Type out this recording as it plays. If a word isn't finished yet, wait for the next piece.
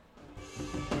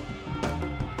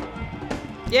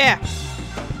Yeah.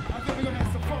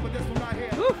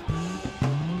 Woo.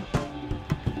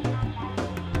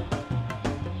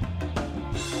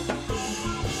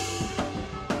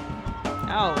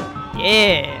 Oh,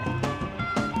 yeah.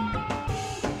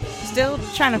 Still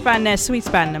trying to find that sweet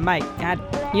spot in the mic. I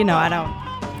don't. God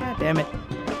damn it.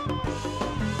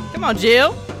 Come on,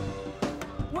 Jill.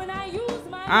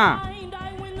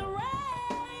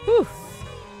 Whew.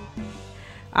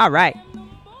 All right.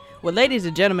 Well, ladies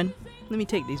and gentlemen, let me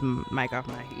take these mic off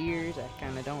my ears. I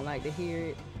kind of don't like to hear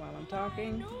it while I'm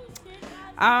talking.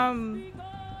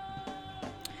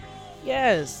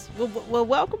 Yes. Well,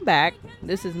 welcome back.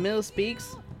 This is Mills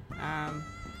Speaks.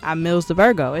 I'm Mills the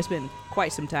Virgo. It's been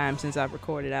quite some time since I've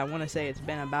recorded. I want to say it's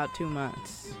been about 2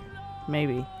 months.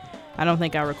 Maybe. I don't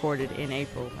think I recorded in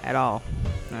April at all.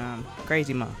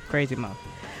 Crazy month.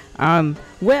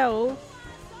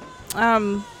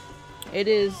 It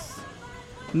is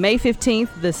May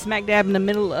 15th, the smack dab in the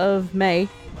middle of May.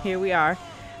 Here we are.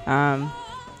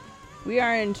 We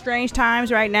are in strange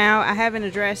times right now. I haven't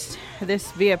addressed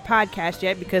this via podcast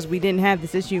yet because we didn't have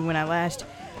this issue when I last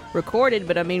recorded.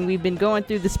 But I mean, we've been going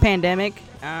through this pandemic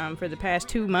for the past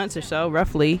 2 months or so,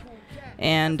 roughly.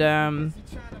 And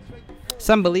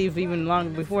some believe even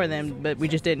longer before then, but we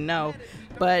just didn't know.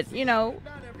 But,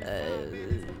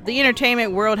 the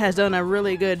entertainment world has done a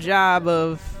really good job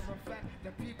of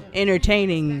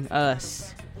entertaining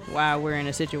us while we're in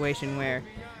a situation where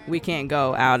we can't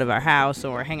go out of our house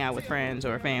or hang out with friends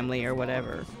or family or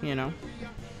whatever,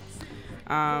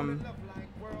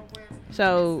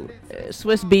 So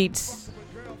Swiss Beats,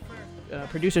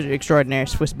 producer extraordinaire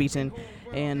Swiss Beats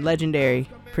and legendary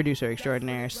producer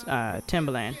extraordinaire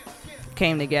Timbaland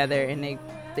came together and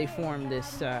they formed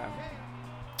this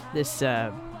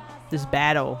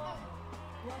battle.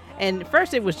 And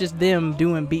first it was just them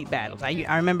doing beat battles.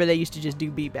 I remember they used to just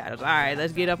do beat battles. All right,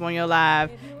 let's get up on your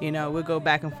live. We'll go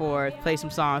back and forth, play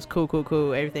some songs.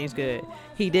 Cool. Everything's good.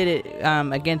 He did it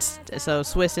so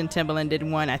Swiss and Timbaland did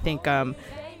one. I think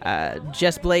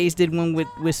Just Blaze did one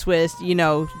with Swiss.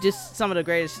 Just some of the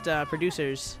greatest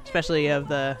producers, especially of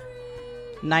the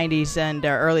 90s and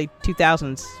early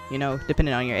 2000s,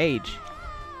 depending on your age.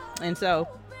 And so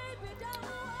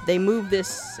they moved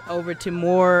this over to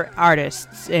more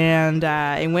artists, and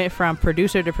it went from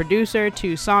producer to producer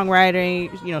to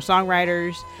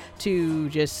songwriters to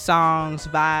just songs,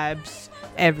 vibes,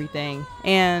 everything.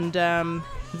 And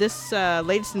this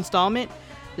latest installment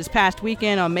this past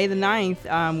weekend on May the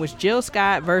 9th was Jill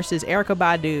Scott versus Erykah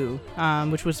Badu,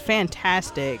 which was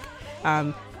fantastic.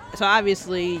 So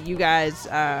obviously you guys,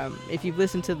 if you've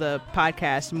listened to the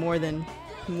podcast more than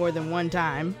one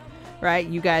time, right,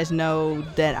 you guys know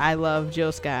that I love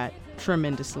Jill Scott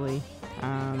tremendously,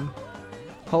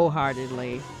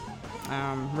 wholeheartedly,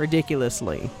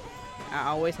 ridiculously. I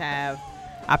always have.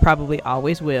 I probably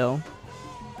always will.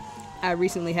 I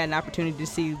recently had an opportunity to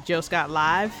see Jill Scott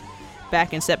live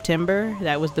back in September.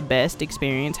 That was the best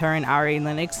experience. Her and Ari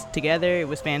Lennox together, it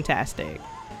was fantastic.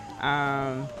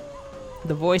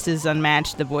 The voice is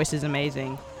unmatched. The voice is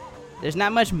amazing. There's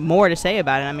not much more to say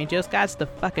about it. I mean, Jill Scott's the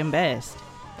fucking best.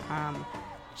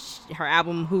 Her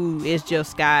album Who Is Jill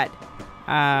Scott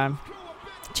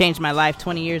changed my life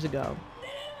 20 years ago.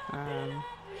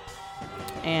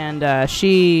 And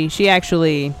she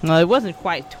actually, well, it wasn't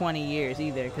quite 20 years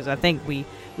either, because I think we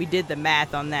did the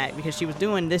math on that, because she was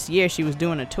doing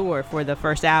a tour for the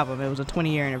first album. It was a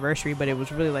 20-year anniversary, but it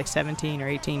was really like 17 or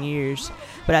 18 years,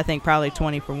 but I think probably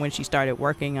 20 from when she started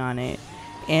working on it.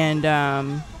 And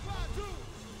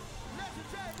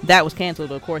that was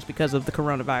canceled, of course, because of the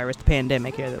coronavirus, the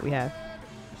pandemic here that we have.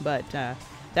 But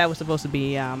that was supposed to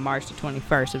be March the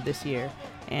 21st of this year,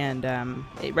 and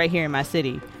right here in my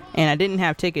city. And I didn't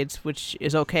have tickets, which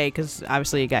is okay, because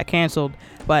obviously it got canceled.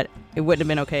 But it wouldn't have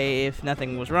been okay if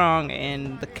nothing was wrong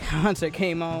and the concert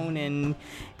came on and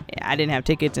I didn't have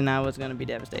tickets and I was going to be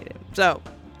devastated. So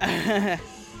the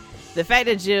fact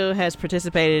that Jill has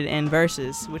participated in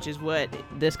Versus, which is what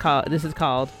this is called. It's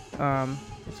called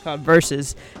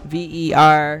Versus,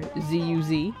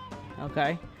 Verzuz,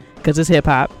 okay? Because it's hip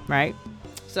hop, right?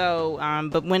 So,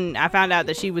 but when I found out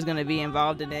that she was going to be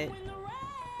involved in it,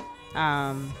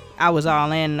 I was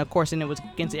all in, and of course, and it was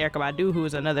against Erykah Badu, who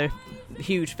is another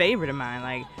huge favorite of mine.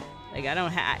 Like I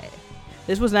don't have.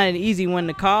 This was not an easy one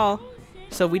to call,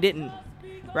 so we didn't.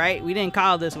 Right? We didn't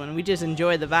call this one. We just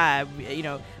enjoyed the vibe.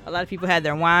 A lot of people had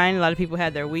their wine. A lot of people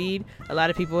had their weed. A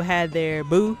lot of people had their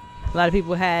boo. A lot of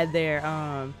people had their,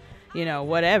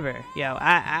 whatever.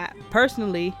 I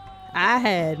personally, I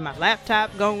had my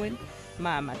laptop going.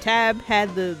 My tab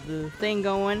had the thing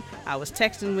going. I was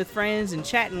texting with friends and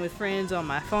chatting with friends on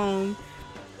my phone.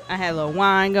 I had a little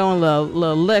wine going,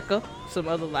 little liquor, some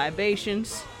other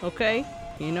libations. Okay,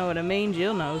 you know what I mean.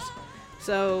 Jill knows.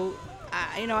 So,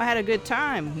 I had a good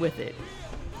time with it,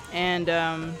 and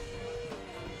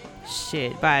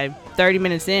by 30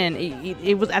 minutes in,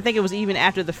 it was. I think it was even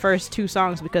after the first two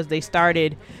songs because they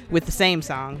started with the same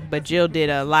song, but Jill did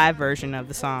a live version of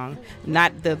the song,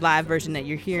 not the live version that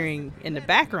you're hearing in the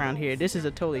background here. This is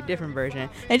a totally different version.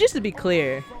 And just to be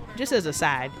clear, just as a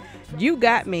side, You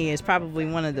Got Me is probably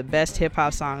one of the best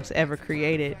hip-hop songs ever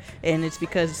created, and it's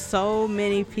because so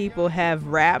many people have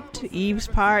rapped Eve's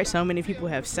part, so many people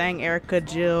have sang Erykah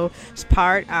Jill's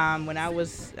part. When I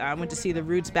went to see the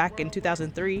Roots back in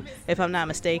 2003, if I'm not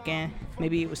mistaken,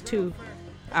 maybe it was 2.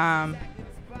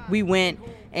 We went,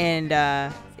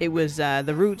 and it was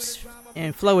the Roots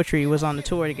and Flowetry was on the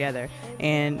tour together,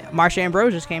 and Marsha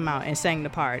Ambrosius came out and sang the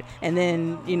part, and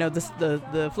then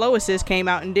the Flow Assist came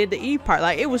out and did the Eve part.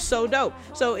 Like, it was so dope.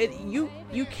 So you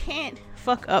can't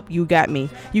fuck up You Got Me.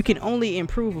 You can only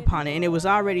improve upon it, and it was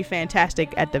already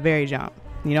fantastic at the very jump.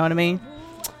 You know what I mean?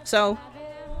 So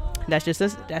that's just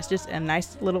a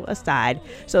nice little aside.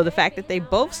 So the fact that they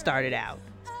both started out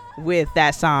with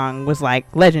that song was like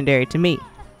legendary to me.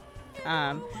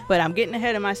 But I'm getting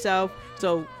ahead of myself.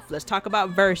 So let's talk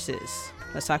about Versus.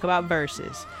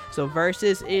 So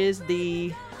Versus is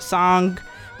the song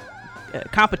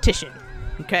competition.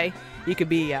 Okay, you could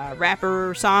be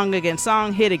rapper, song against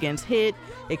song, hit against hit.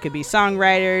 It could be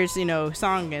songwriters,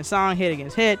 song against song, hit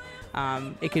against hit.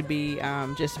 It could be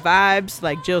just vibes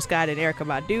like Jill Scott and Erykah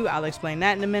Badu. I'll explain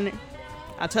that in a minute.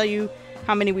 I'll tell you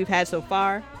how many we've had so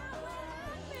far.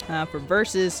 For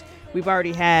Versus, we've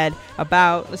already had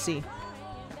about,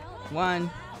 1,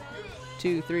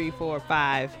 2, 3, 4,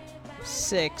 5,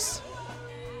 6,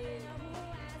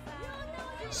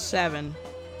 7.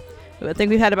 I think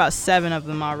we've had about 7 of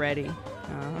them already.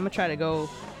 I'm gonna try to go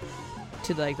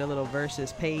to the little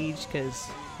Versus page because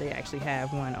they actually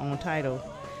have one on title.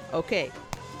 Okay,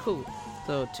 cool.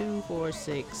 So 2, 4,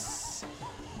 6,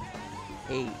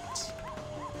 8,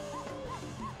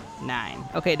 9.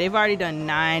 Okay, they've already done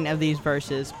 9 of these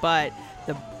verses, but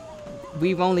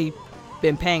we've only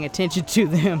been paying attention to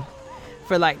them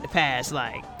for the past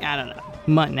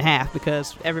month and a half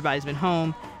because everybody's been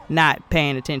home not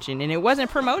paying attention, and it wasn't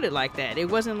promoted like that.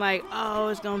 It wasn't like, oh,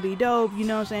 it's gonna be dope, you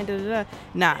know what I'm saying? Da-da-da.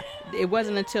 Nah, it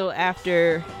wasn't until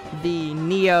after the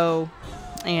Neo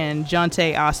and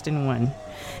Jonte Austin one.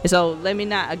 And so let me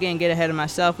not again get ahead of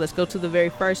myself. Let's go to the very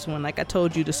first one. Like I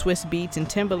told you, the Swiss Beats and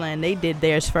Timbaland, they did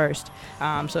theirs first.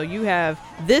 So you have,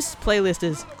 this playlist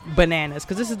is bananas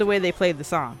because this is the way they played the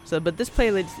song. But this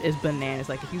playlist is bananas.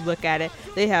 Like if you look at it,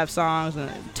 they have songs,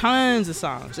 tons of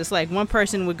songs. It's like one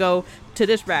person would go to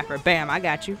this rapper, bam, I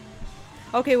got you.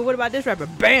 Okay, well, what about this rapper?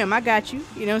 Bam, I got you.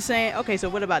 You know what I'm saying? Okay, so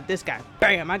what about this guy?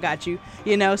 Bam, I got you.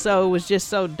 So it was just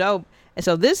so dope. And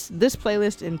so this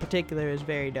playlist in particular is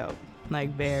very dope.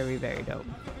 Like very, very dope.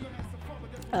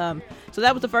 So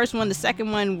that was the first one. The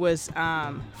second one was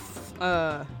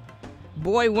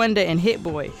Boy Wonder and Hit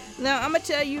Boy. Now I'm gonna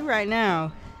tell you right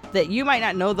now that you might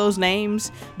not know those names,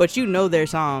 but you know their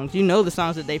songs. You know the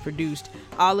songs that they produced.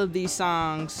 All of these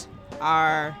songs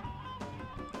are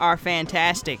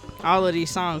fantastic. All of these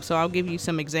songs. So I'll give you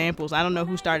some examples. I don't know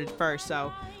who started first,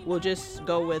 so we'll just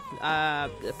go with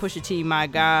Pusha T, My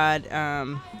God,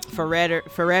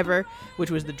 Forever,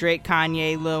 which was the Drake,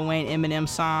 Kanye, Lil Wayne, Eminem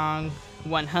song,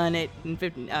 100,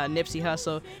 Nipsey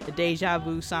Hussle, the Deja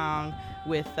Vu song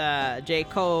with J.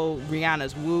 Cole,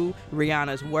 Rihanna's Woo,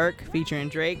 Rihanna's Work featuring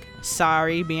Drake,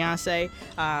 Sorry, Beyonce,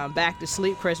 Back to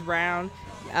Sleep, Chris Brown,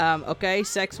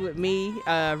 Sex With Me,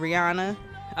 Rihanna,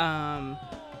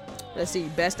 let's see,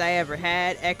 Best I Ever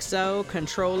Had, EXO,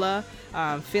 Controller,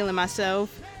 Feeling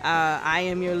Myself, I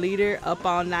Am Your Leader, Up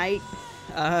All Night,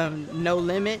 No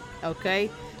Limit.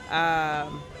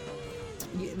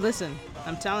 Listen,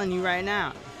 I'm telling you right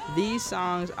now, these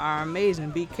songs are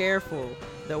amazing. Be Careful,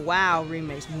 the Wow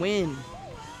remix, Win,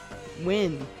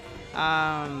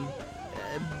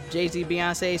 Jay-Z,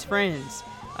 Beyonce's Friends,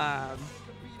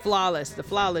 Flawless, the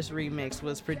Flawless remix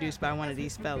was produced by one of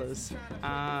these fellas.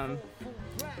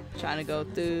 Trying to go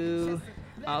through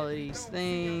all of these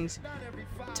things.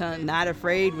 Not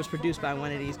Afraid was produced by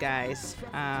one of these guys.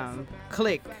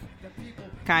 Click,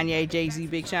 Kanye, Jay-Z,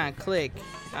 Big Sean, Click.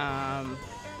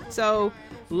 So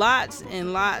lots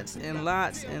and lots and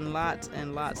lots and lots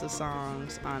and lots of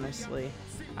songs, honestly.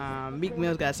 Meek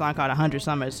Mill's got a song called 100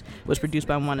 Summers, was produced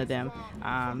by one of them.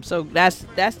 So that's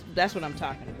what I'm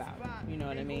talking about. You know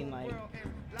what I mean? Like,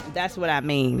 that's what I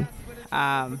mean.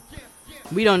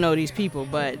 we don't know these people,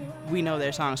 but we know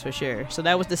their songs for sure. So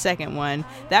that was the second one.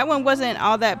 That one wasn't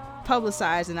all that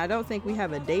publicized, and I don't think we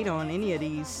have a date on any of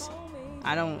these.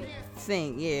 I don't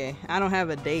have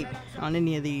a date on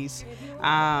any of these.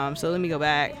 So let me go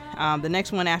back. The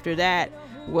next one after that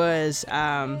was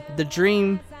The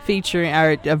Dream featuring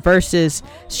versus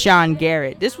Sean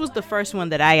Garrett. This was the first one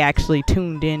that I actually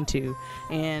tuned into,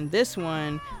 and this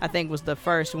one I think was the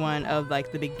first one of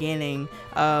like the beginning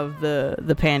of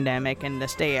the pandemic and the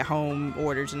stay-at-home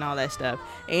orders and all that stuff.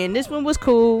 And this one was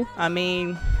cool. I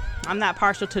mean, I'm not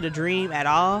partial to The Dream at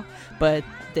all, but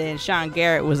then Sean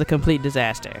Garrett was a complete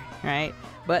disaster, right?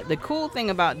 But the cool thing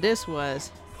about this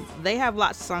was they have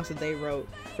lots of songs that they wrote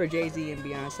for Jay-Z and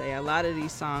Beyonce. A lot of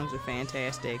these songs are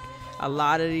fantastic. A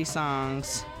lot of these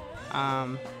songs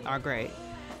are great.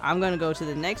 I'm going to go to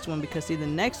the next one because, see, the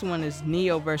next one is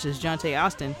Ne-Yo versus Johntá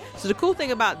Austin. So the cool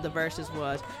thing about the verses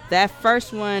was that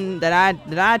first one that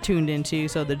I tuned into,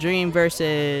 so The Dream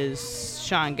versus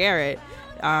Sean Garrett,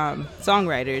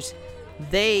 songwriters,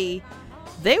 they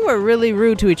were really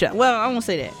rude to each other. Well, I won't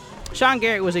say that. Sean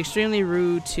Garrett was extremely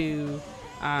rude to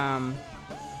The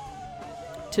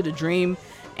Dream,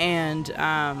 and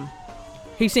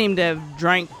he seemed to have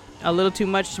drank a little too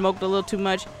much, smoked a little too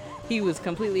much. He was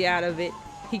completely out of it.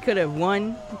 He could have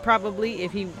won probably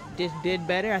if he just did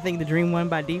better. I think The Dream won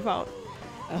by default.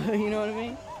 You know what I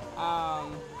mean?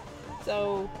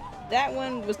 So that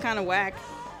one was kind of whack.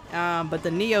 But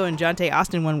the Ne-Yo and Johntá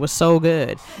Austin one was so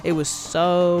good. It was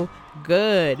so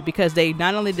good because they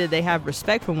not only did they have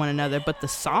respect for one another, but the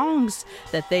songs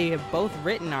that they have both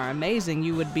written are amazing.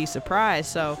 You would be surprised.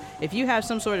 So if you have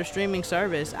some sort of streaming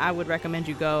service, I would recommend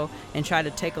you go and try to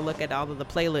take a look at all of the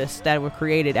playlists that were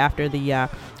created after the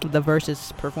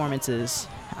versus performances.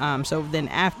 So then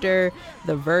after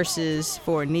the verses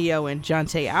for Ne-Yo and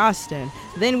Johntá Austin,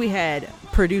 then we had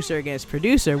producer against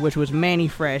producer, which was Mannie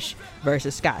Fresh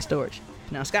versus Scott Storch.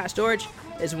 Now Scott Storch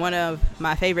is one of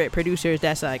my favorite producers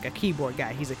that's like a keyboard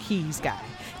guy. He's a keys guy.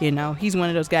 You know, he's one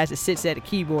of those guys that sits at a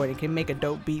keyboard and can make a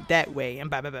dope beat that way and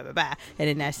blah, blah, blah, blah, blah, and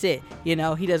then that's it. You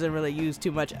know, he doesn't really use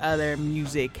too much other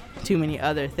music, too many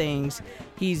other things.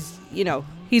 He's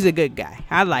a good guy.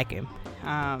 I like him.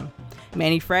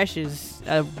 Mannie Fresh is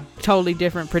a totally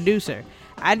different producer.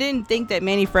 I didn't think that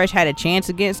Mannie Fresh had a chance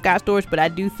against Scott Storch, but I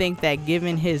do think that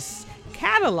given his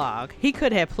catalog, he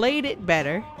could have played it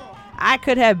better. I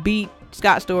could have beat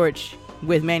Scott Storch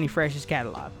with Mannie Fresh's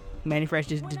catalog. Mannie Fresh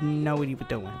just didn't know what he was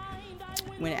doing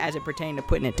as it pertained to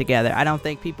putting it together. I don't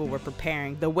think people were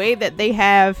preparing the way that they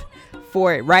have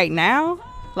for it right now,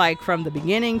 like from the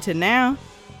beginning to now.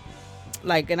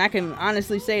 Like, and I can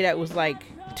honestly say that was like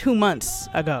 2 months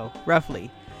ago, roughly.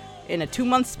 In a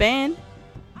 2-month span,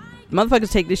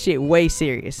 motherfuckers take this shit way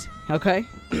serious, okay?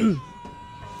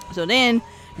 So then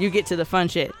you get to the fun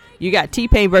shit. You got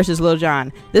T-Pain versus Lil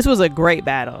Jon. This was a great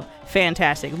battle.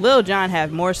 Fantastic. Lil Jon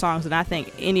had more songs than I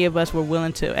think any of us were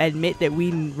willing to admit that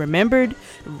we remembered,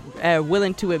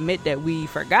 willing to admit that we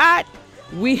forgot.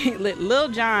 Lil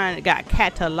Jon got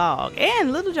catalog,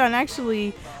 and Lil Jon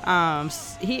actually,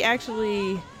 he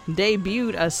actually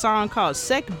debuted a song called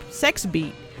Sex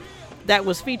Beat that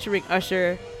was featuring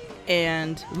Usher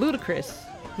and Ludacris.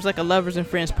 It was like a Lovers and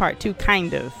Friends Part 2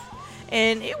 kind of,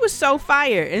 and it was so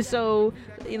fire. And so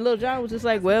Lil Jon was just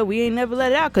like, well, we ain't never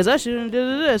let it out because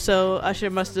Usher so Usher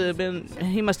must have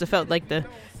felt like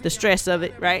the stress of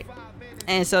it, right?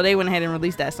 And so they went ahead and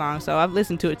released that song. So I've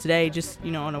listened to it today, just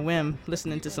on a whim,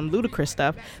 listening to some Ludacris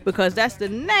stuff, because that's the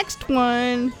next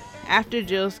one. After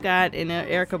Jill Scott and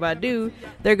Erykah Badu,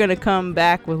 they're gonna come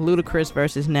back with Ludacris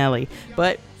versus Nelly.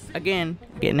 But again,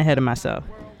 getting ahead of myself.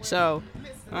 So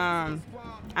I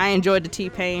enjoyed the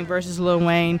T-Pain versus Lil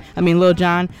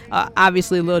Jon.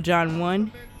 Obviously Lil Jon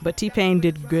won, but T-Pain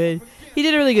did good. He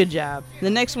did a really good job. The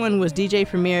next one was DJ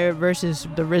Premier versus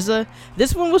the RZA.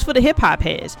 This one was for the hip hop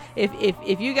heads.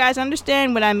 If you guys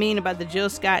understand what I mean about the Jill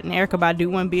Scott and Erykah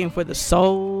Badu one being for the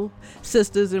soul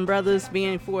sisters and brothers,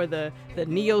 being for the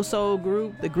neo soul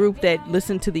group, the group that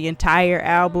listen to the entire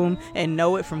album and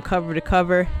know it from cover to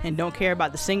cover and don't care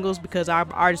about the singles because our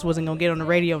artist wasn't gonna get on the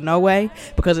radio no way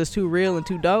because it's too real and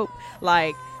too dope.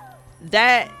 Like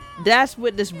that's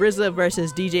what this RZA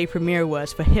versus DJ Premier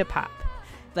was for hip hop.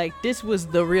 Like, this was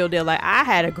the real deal. Like, I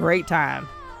had a great time.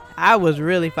 I was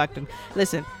really fucking...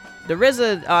 Listen, the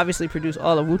RZA obviously produced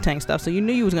all the Wu-Tang stuff, so you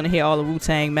knew you was going to hear all the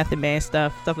Wu-Tang, Method Man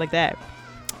stuff like that.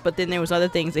 But then there was other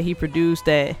things that he produced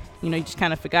that, you just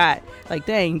kind of forgot. Like,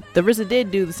 dang, the RZA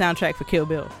did do the soundtrack for Kill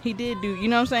Bill. He did do, you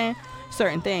know what I'm saying?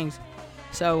 Certain things.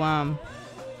 So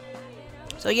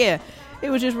yeah, it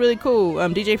was just really cool.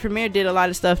 DJ Premier did a lot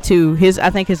of stuff, too. I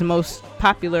think his most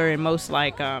popular and most,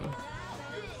 like...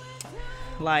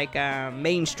 like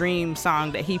mainstream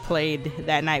song that he played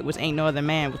that night was "Ain't No Other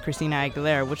Man" with Christina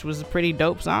Aguilera, which was a pretty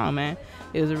dope song, man.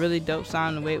 It was a really dope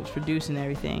song, the way it was produced and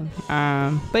everything.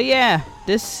 But yeah,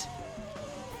 this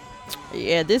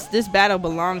battle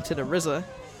belonged to the RZA.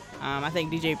 I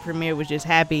think DJ Premier was just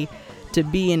happy to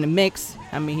be in the mix.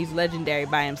 I mean, he's legendary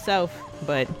by himself,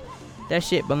 but that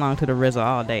shit belonged to the RZA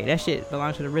all day. That shit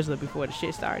belonged to the RZA before the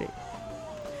shit started.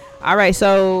 All right,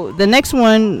 so the next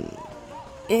one,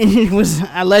 it was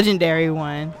a legendary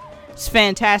one. It's a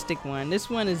fantastic one. This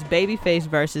one is Babyface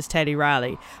versus Teddy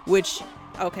Riley, which,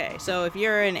 okay, so if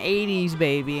you're an 80s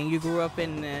baby and you grew up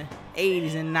in the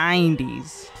 80s and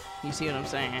 90s, you see what I'm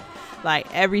saying? Like,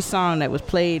 every song that was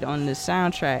played on the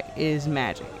soundtrack is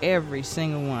magic. Every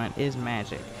single one is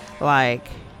magic. Like,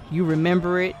 you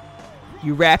remember it,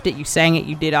 you rapped it, you sang it,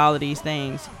 you did all of these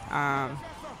things.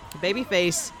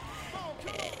 Babyface,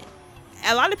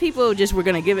 a lot of people just were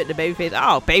going to give it to Babyface.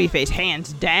 Oh, Babyface,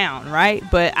 hands down, right?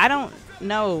 But I don't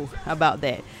know about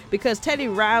that. Because Teddy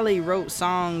Riley wrote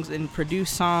songs and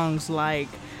produced songs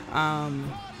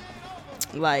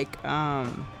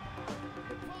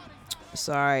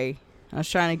sorry, I was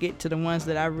trying to get to the ones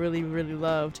that I really, really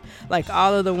loved. Like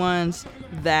all of the ones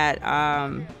that,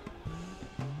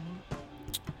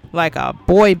 like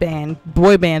boy bands,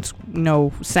 you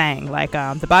know, sang. Like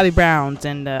the Bobby Browns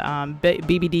and the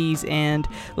BBDs and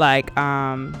like,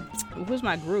 who's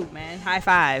my group, man? High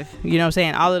Five. You know what I'm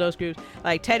saying? All of those groups.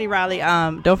 Like Teddy Riley,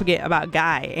 don't forget about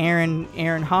Guy,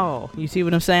 Aaron Hall. You see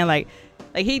what I'm saying? Like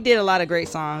he did a lot of great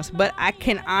songs. But I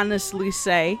can honestly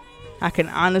say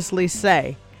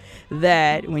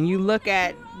that when you look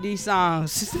at these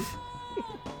songs,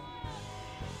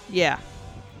 yeah,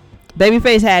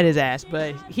 Babyface had his ass,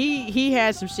 but he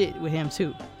had some shit with him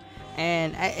too.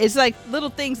 And it's like little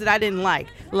things that I didn't like.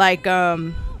 Like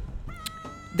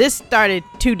this started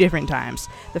two different times.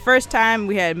 The first time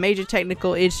we had major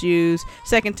technical issues.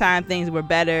 Second time things were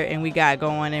better and we got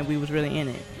going and we was really in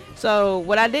it. So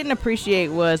what I didn't appreciate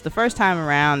was the first time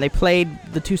around they played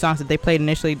the two songs that they played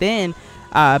initially. Then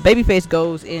Babyface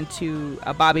goes into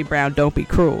a Bobby Brown "Don't Be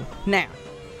Cruel." Now,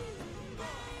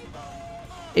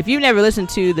 if you've never listened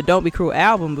to the "Don't Be Cruel"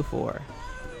 album before,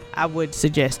 I would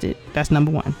suggest it. That's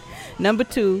number one. Number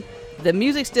two, the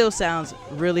music still sounds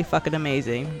really fucking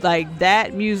amazing. Like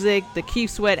that music, the Keith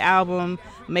Sweat album,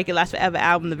 Make It Last Forever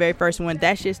album, the very first one,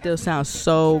 that shit still sounds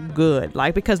so good.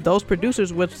 Like, because those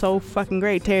producers were so fucking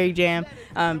great. Terry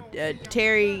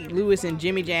Lewis and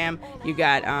Jimmy Jam. You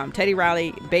got Teddy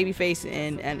Riley, Babyface,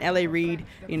 and L.A. Reid.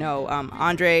 You know,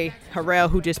 Andre Harrell,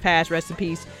 who just passed, rest in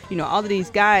peace. You know, all of these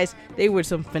guys, they were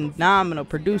some phenomenal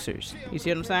producers. You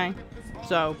see what I'm saying?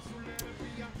 So,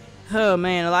 oh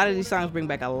man, a lot of these songs bring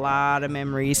back a lot of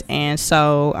memories. And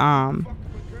so,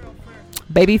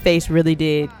 Babyface really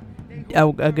did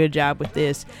a good job with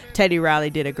this. Teddy Riley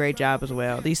did a great job as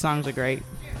well. These songs are great.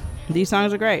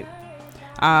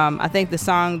 I think the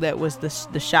song that was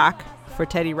the shock for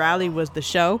Teddy Riley was "The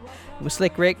Show" with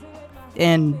Slick Rick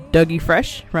and Dougie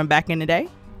Fresh from back in the day.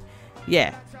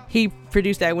 Yeah, he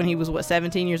produced that when he was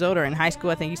 17 years old, or in high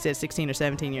school. I think he said 16 or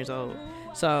 17 years old.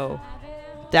 So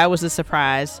that was the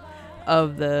surprise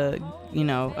of the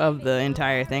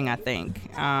entire thing, I think.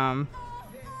 And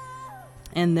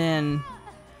then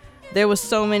there was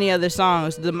so many other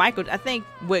songs. I think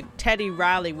what Teddy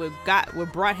Riley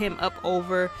what brought him up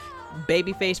over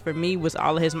Babyface for me was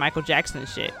all of his Michael Jackson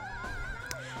shit.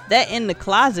 That "In the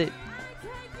Closet"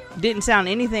 didn't sound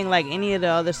anything like any of the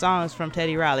other songs from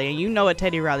Teddy Riley, and you know a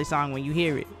Teddy Riley song when you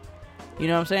hear it. You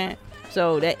know what I'm saying?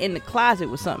 So that "In the Closet"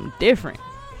 was something different.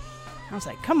 I was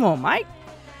like, come on, Mike.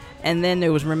 And then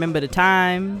there was "Remember the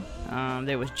Time."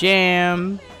 There was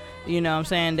 "Jam." You know what I'm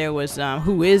saying? There was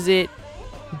 "Who Is It?"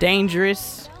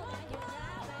 "Dangerous."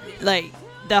 Like,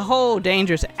 the whole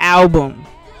Dangerous album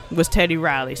was Teddy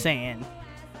Riley saying,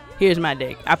 "Here's my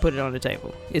dick. I put it on the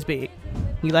table. It's big.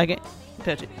 You like it?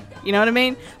 Touch it." You know what I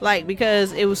mean? Like,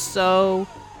 because it was so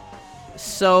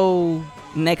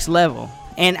next level.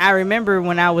 And I remember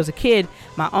when I was a kid,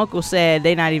 my uncle said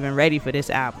they're not even ready for this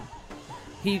album.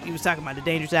 He was talking about the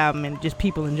Dangerous album and just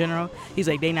people in general. He's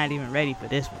like, they're not even ready for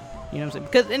this one. You know what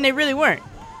I'm saying? And they really weren't.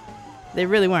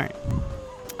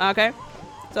 Okay?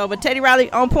 So, but Teddy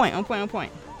Riley, on point.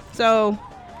 So,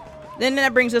 then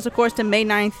that brings us, of course, to May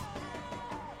 9th.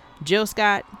 Jill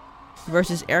Scott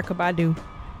versus Erykah Badu.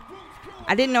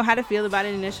 I didn't know how to feel about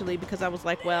it initially because I was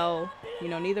like, well, you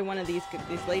know, neither one of these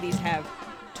ladies have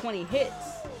 20 hits.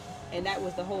 And that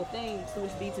was the whole thing.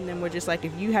 Swizz Beatz and them were just like,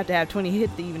 if you have to have 20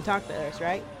 hits to even talk to us,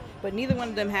 right? But neither one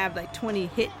of them have like 20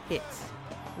 hits.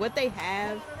 What they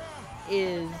have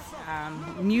is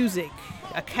music,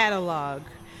 a catalog,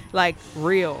 like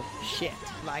real shit.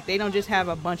 Like they don't just have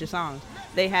a bunch of songs.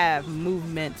 They have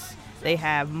movements, they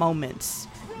have moments,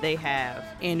 they have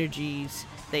energies,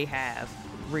 they have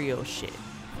real shit.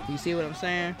 You see what I'm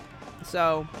saying?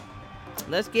 So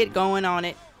let's get going on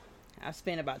it. I've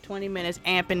spent about 20 minutes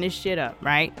amping this shit up,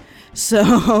 right?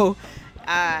 So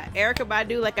Erykah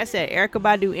Badu, like I said, Erykah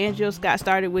Badu and Jill Scott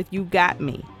started with You Got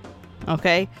Me.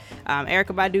 Okay?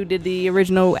 Erykah Badu did the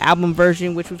original album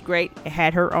version, which was great. It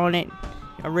had her on it.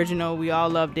 Original, we all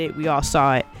loved it. We all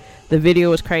saw it. The video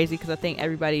was crazy because I think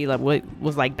everybody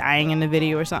was like dying in the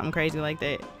video or something crazy like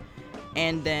that.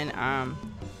 And then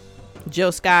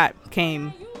Jill Scott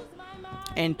came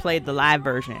and played the live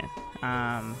version.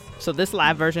 So this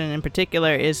live version in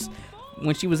particular is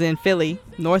when she was in Philly,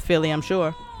 North Philly, I'm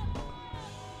sure.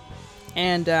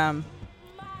 And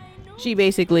she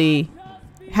basically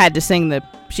had to sing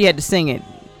it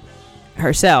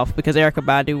herself because Erykah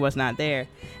Badu was not there.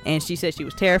 And she said she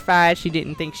was terrified. She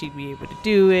didn't think she'd be able to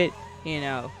do it, you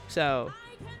know. So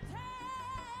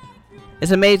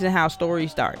it's amazing how stories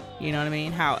start, you know what I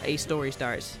mean? How a story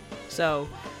starts. So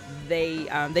they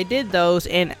did those,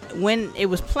 and when it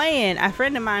was playing, a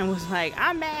friend of mine was like,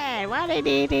 I'm mad, why they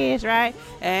did this, right?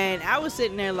 And I was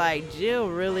sitting there like, Jill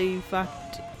really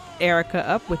fucked Erykah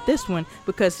up with this one,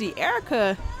 because see,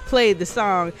 Erykah played the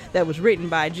song that was written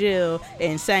by Jill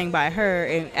and sang by her,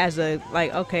 and as a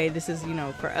like, okay, this is, you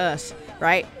know, for us,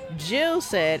 right? Jill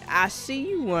said, I see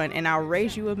you one and I'll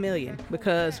raise you a million,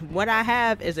 because what I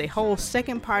have is a whole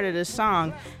second part of the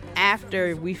song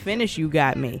after we finish You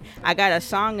Got Me. I got a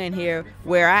song in here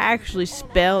where I actually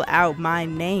spell out my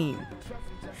name,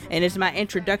 and it's my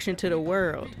introduction to the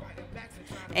world.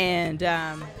 And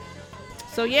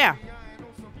so yeah,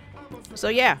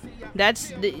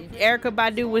 that's Erykah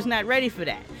Badu was not ready for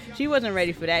that. She wasn't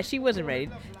ready for that. She wasn't ready.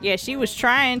 Yeah, she was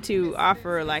trying to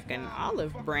offer like an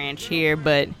olive branch here,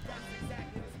 but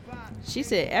she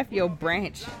said, F your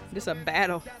branch. This a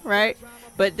battle, right?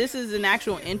 But this is an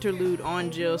actual interlude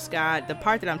on Jill Scott. The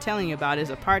part that I'm telling you about is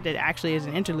a part that actually is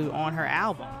an interlude on her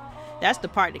album. That's the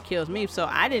part that kills me. So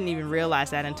I didn't even realize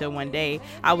that until one day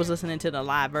I was listening to the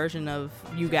live version of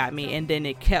You Got Me, and then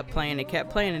it kept playing,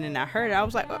 and then I heard it. I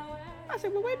was like, oh. I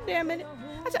said, well, wait a damn minute.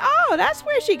 I said, oh, that's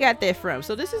where she got that from.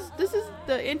 So this is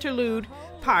the interlude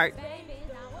part.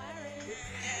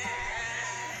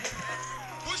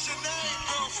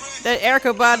 That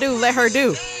Erykah Badu let her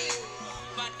do.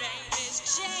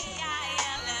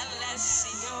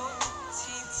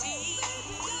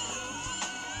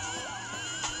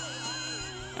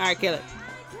 All right, kill it.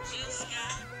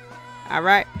 All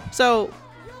right. So,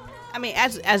 I mean,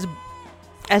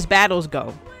 as battles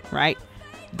go, right?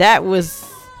 That was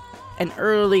an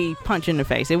early punch in the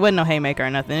face. It wasn't no haymaker or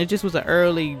nothing. It just was an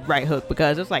early right hook,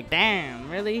 because it's like,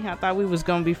 damn, really? I thought we was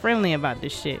gonna be friendly about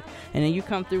this shit. And then you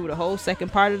come through with a whole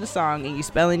second part of the song and you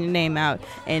spelling your name out,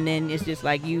 and then it's just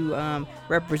like you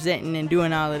representing and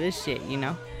doing all of this shit, you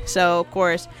know? So of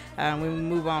course, when we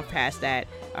move on past that,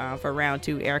 for round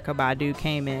 2, Erykah Badu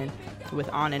came in with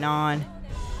On and On,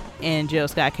 and Jill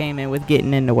Scott came in with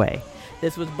Getting in the Way.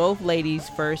 This was both ladies'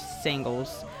 first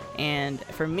singles. And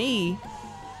for me,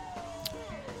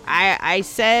 I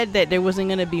said that there wasn't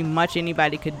going to be much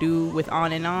anybody could do with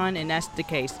On and On, and that's the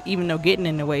case. Even though Getting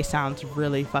in the Way sounds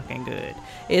really fucking good.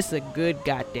 It's a good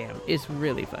goddamn, it's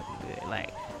really fucking good.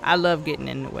 Like, I love Getting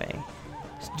in the Way.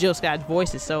 Jill Scott's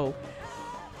voice is so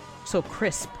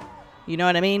crisp. You know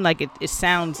what I mean? Like, it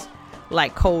sounds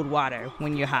like cold water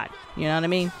when you're hot. You know what I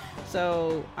mean?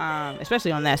 So,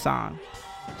 especially on that song.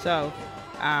 So,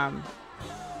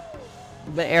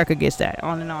 but Erykah gets that.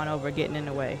 On and On over Getting in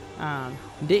the Way.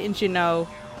 Didn't You Know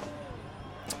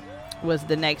was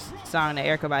the next song that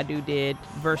Erykah Badu did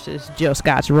versus Jill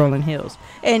Scott's Rolling Hills.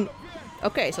 And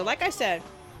okay, so like I said,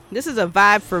 this is a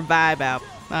vibe for vibe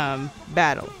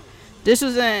battle. This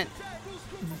wasn't,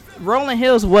 Rolling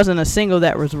Hills wasn't a single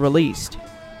that was released.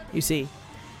 You see,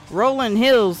 Rolling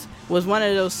Hills was one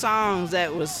of those songs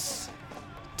that was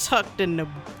tucked in the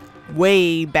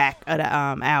way back of the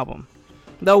album.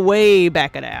 The way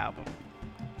back of the album.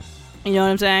 You know what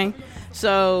I'm saying?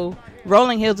 So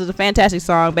Rolling Hills is a fantastic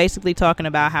song, basically talking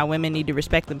about how women need to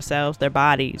respect themselves, their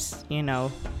bodies. You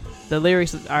know, the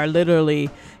lyrics are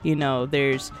literally,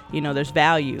 there's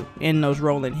value in those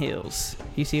rolling hills.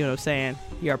 You see what I'm saying?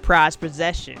 You're a prized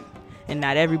possession, and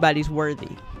not everybody's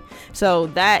worthy. So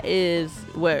that is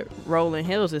what Rolling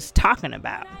Hills is talking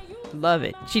about. Love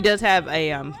it. She does have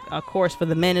a course for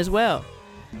the men as well.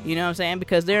 You know what I'm saying?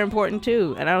 Because they're important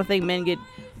too, and I don't think men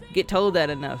get told that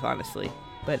enough, honestly.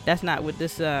 But that's not what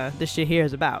this shit here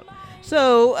is about.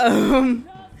 So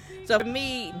So for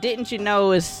me, Didn't You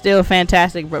Know is still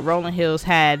fantastic, but Rolling Hills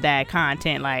had that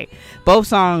content. Like, both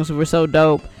songs were so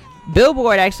dope.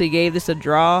 Billboard actually gave this a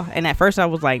draw, and at first I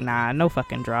was like, nah, no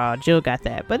fucking draw. Jill got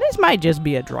that. But this might just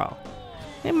be a draw.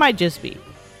 It might just be.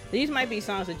 These might be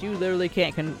songs that you literally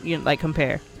can't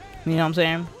compare. You know what I'm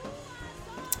saying?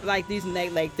 Like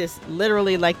this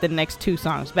literally like the next two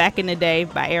songs, Back in the Day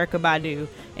by Erykah Badu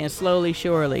and Slowly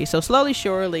Surely. So Slowly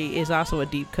Surely is also a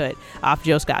deep cut off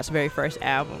Jill Scott's very first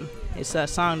album. It's a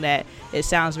song that it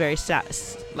sounds very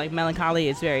like melancholy.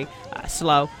 It's very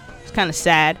slow. It's kind of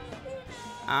sad.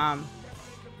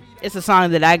 It's a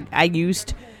song that I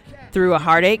used through a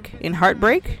heartache and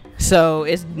heartbreak, so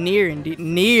it's near and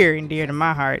dear to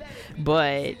my heart.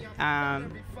 But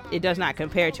it does not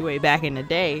compare to a Back in the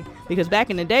Day, because Back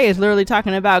in the Day is literally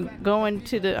talking about going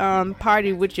to the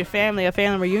party with your family, a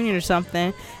family reunion or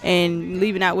something, and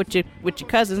leaving out with your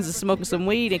cousins and smoking some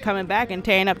weed and coming back and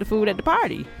tearing up the food at the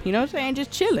party. You know what I'm saying?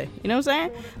 Just chilling. You know what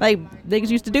I'm saying? Like niggas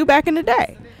used to do back in the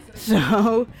day.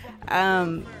 So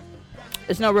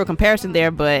there's no real comparison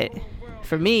there, but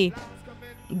for me,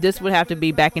 this would have to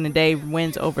be Back in the Day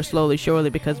wins over Slowly Surely,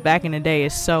 because Back in the Day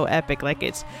is so epic. Like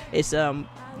it's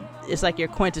like your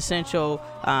quintessential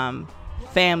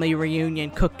family reunion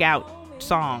cookout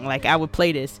song. Like, I would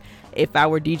play this if I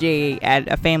were DJ at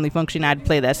a family function. I'd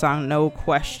play that song, no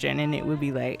question, and it would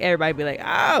be like, everybody be like,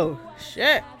 oh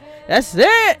shit, that's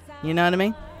it. You know what I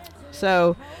mean?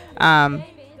 So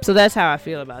that's how I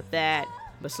feel about that.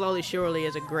 But Slowly Surely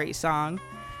is a great song.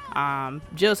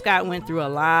 Jill Scott went through a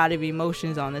lot of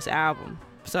emotions on this album.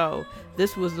 So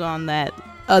this was on that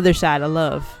other side of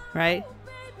love, right?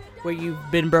 Where you've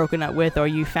been broken up with, or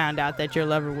you found out that your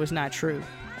lover was not true,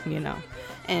 you know,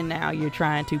 and now you're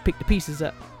trying to pick the pieces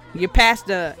up. You're past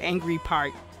the angry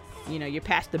part, you know, you're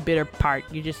past the bitter part.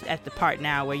 You're just at the part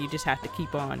now where you just have to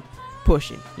keep on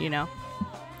pushing, you know.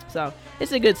 So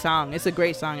it's a good song. It's a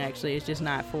great song, actually. It's just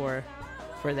not for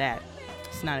that.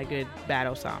 It's not a good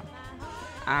battle song.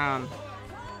 Erykah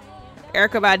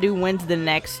Badu wins the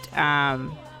next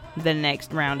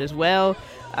round as well.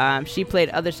 She played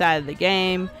Other Side of the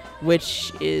Game,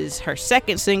 which is her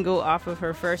second single off of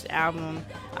her first album.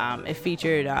 It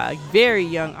featured a very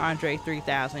young Andre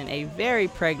 3000, a very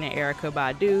pregnant Erykah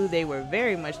Badu. They were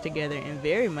very much together and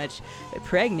very much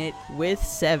pregnant with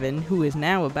Seven, who is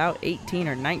now about 18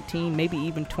 or 19, maybe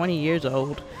even 20 years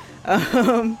old.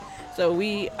 So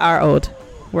we are old.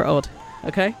 We're old,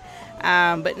 okay?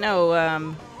 But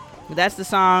no, that's the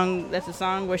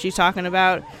song where she's talking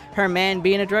about her man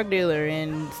being a drug dealer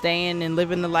and staying and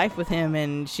living the life with him,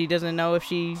 and she doesn't know if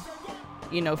she,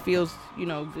 you know, feels, you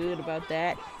know, good about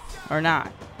that or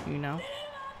not, you know.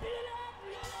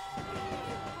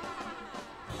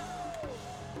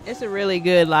 It's a really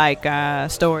good, like,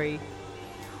 story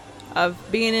of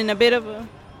being in a bit of a,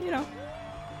 you know,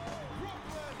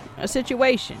 a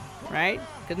situation, right?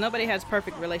 Because nobody has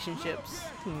perfect relationships.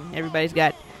 Everybody's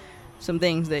got some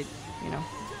things that, you know,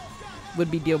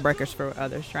 would be deal breakers for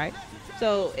others, right?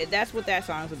 So that's what that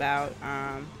song's about.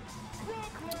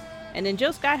 And then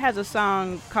Jill Scott has a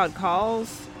song called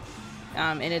Calls,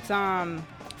 and it's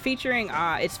featuring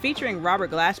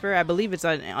Robert Glasper. I believe it's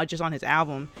just on his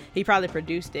album. He probably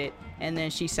produced it, and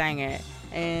then she sang it.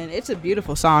 And it's a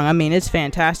beautiful song. I mean, it's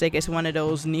fantastic. It's one of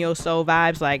those neo soul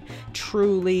vibes, like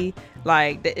truly,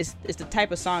 like it's the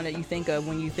type of song that you think of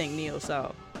when you think neo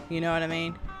soul. You know what I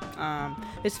mean?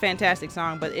 It's a fantastic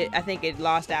song, but I think it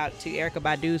lost out to Erykah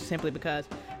Badu simply because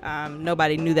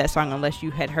nobody knew that song unless you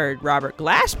had heard Robert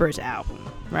Glasper's album,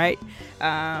 right?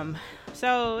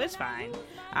 So it's fine.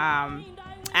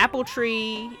 Apple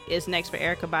Tree is next for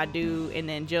Erykah Badu, and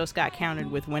then Jill Scott countered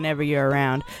with Whenever You're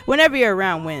Around. Whenever You're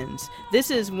Around wins.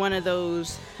 This is one of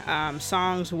those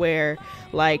songs where,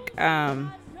 like,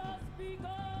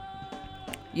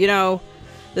 you know,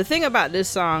 the thing about this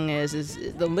song is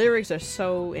the lyrics are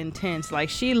so intense. Like,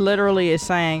 she literally is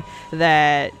saying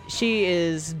that she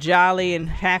is jolly and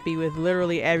happy with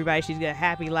literally everybody. She's got a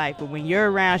happy life, but when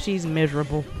you're around, she's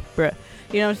miserable, bruh.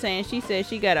 You know what I'm saying? She says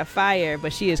she got a fire,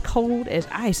 but she is cold as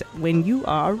ice when you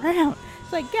are around.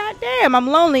 It's like, goddamn, I'm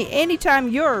lonely anytime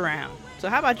you're around. So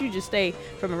how about you just stay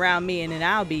from around me, and then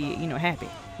I'll be, you know, happy.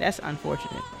 That's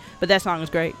unfortunate. But that song is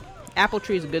great. Apple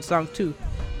Tree is a good song, too.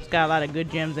 It's got a lot of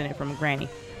good gems in it from Granny.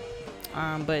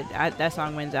 But that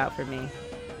song wins out for me.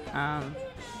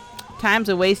 Times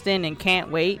of Wasting and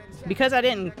Can't Wait. Because I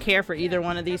didn't care for either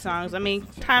one of these songs. I mean,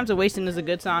 Times of Wasting is a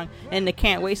good song, and the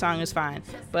Can't Wait song is fine.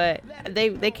 But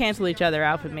they cancel each other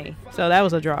out for me. So that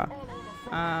was a draw.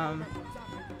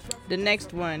 The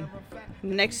next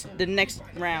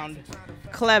round,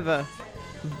 Clever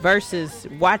versus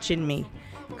Watching Me.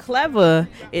 Clever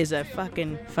is a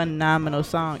fucking phenomenal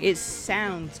song. It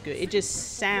sounds good. It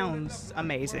just sounds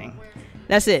amazing.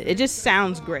 That's it. It just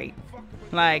sounds great.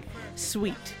 Like,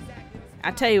 sweet.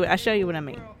 I tell you, I show you what I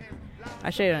mean. I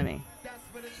show you what I mean.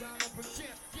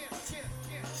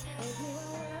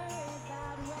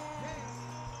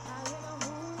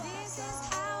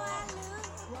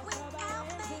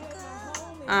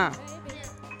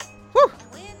 Whew.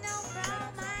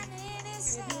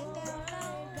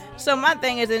 So my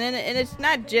thing is, and it's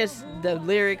not just the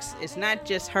lyrics, it's not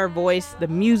just her voice. The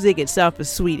music itself is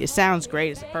sweet. It sounds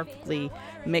great. It's a perfectly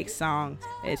mixed song.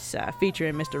 It's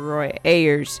featuring Mr. Roy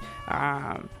Ayers,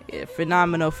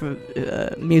 phenomenal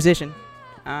musician.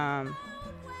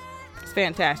 It's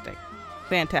fantastic.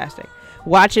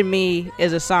 Watching Me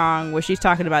is a song where she's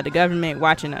talking about the government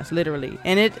watching us, literally.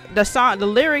 And the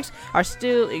lyrics are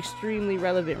still extremely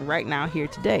relevant right now here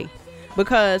today,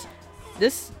 because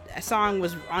this song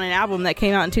was on an album that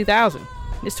came out in 2000.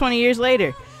 It's 20 years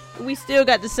later. We still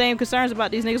got the same concerns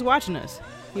about these niggas watching us.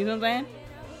 You know what I'm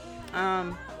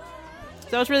saying?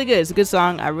 So it's really good. It's a good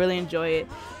song. I really enjoy it.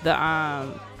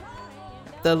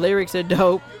 The lyrics are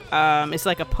dope. It's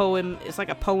like a poem. It's like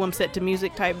a poem set to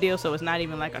music type deal. So it's not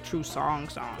even like a true song,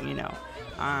 you know.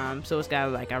 So it's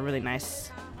got like a really nice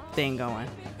thing going.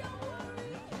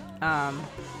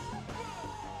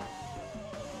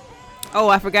 Oh,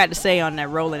 I forgot to say on that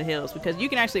Rolling Hills, because you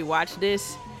can actually watch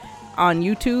this on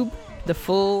YouTube, the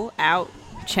full out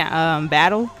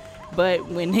battle. But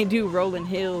when they do Rolling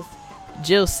Hills,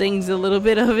 Jill sings a little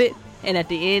bit of it, and at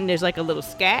the end there's like a little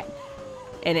scat,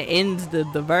 and it ends the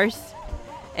verse.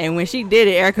 And when she did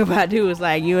it, Erykah Badu was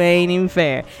like, "You ain't even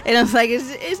fair." And I was like,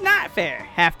 it's not fair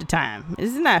half the time.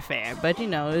 It's not fair, but you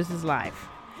know, this is life.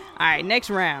 All right, next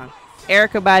round.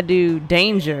 Erykah Badu,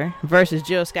 Danger versus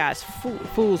Jill Scott's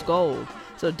Fool's Gold.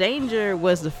 So Danger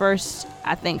was the first,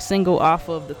 I think, single off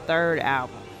of the third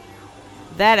album.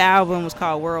 That album was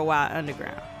called Worldwide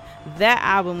Underground. That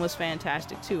album was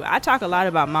fantastic too. I talk a lot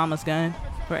about Mama's Gun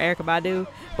for Erykah Badu,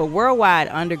 but Worldwide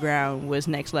Underground was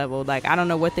next level. Like, I don't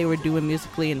know what they were doing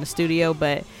musically in the studio,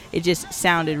 but it just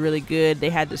sounded really good. They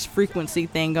had this frequency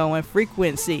thing going.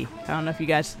 Frequency. I don't know if you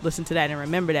guys listened to that and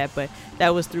remember that, but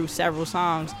that was through several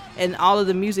songs, and all of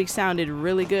the music sounded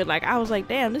really good. Like, I was like,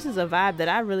 damn, this is a vibe that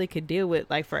I really could deal with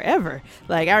like forever.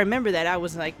 Like, I remember that I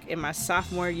was like in my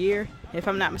sophomore year, if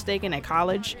I'm not mistaken, at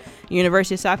college,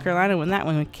 University of South Carolina, when that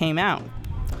one came out.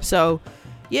 So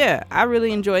yeah, I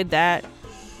really enjoyed that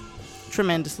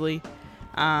tremendously.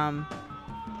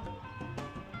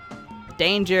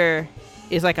 Danger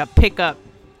is like a pickup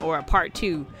or a part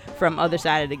 2 from Other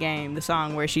Side of the Game, the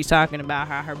song where she's talking about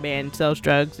how her band sells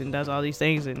drugs and does all these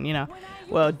things, and you know,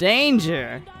 well,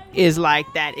 Danger is like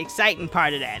that exciting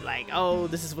part of that, like, oh,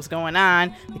 this is what's going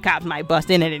on, the cops might bust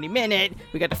in at any minute,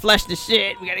 we got to flush the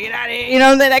shit, we got to get out of here, you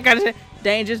know, that kind of shit.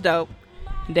 Danger's dope.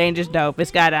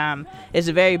 It's got it's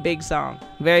a very big song,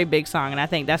 and I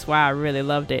think that's why I really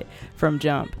loved it from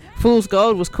jump. Fool's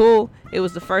Gold was cool. It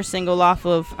was the first single off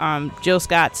of Jill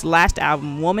Scott's last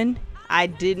album, Woman. I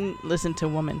didn't listen to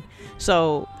Woman,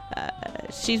 so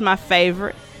she's my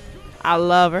favorite. I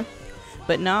love her,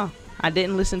 but no, I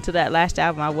didn't listen to that last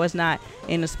album. I was not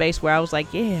in a space where I was like,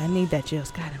 yeah, I need that Jill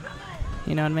Scott in my life.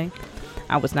 You know what I mean?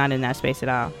 I was not in that space at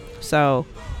all. So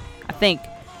I think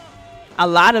a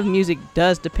lot of music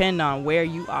does depend on where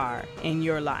you are in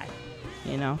your life.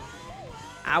 You know,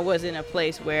 I was in a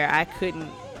place where I couldn't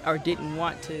or didn't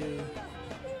want to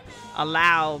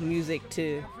allow music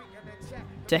to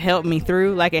help me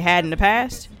through like it had in the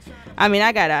past. I mean,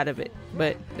 I got out of it,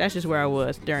 but that's just where I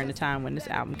was during the time when this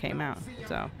album came out.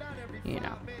 So, you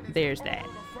know, there's that.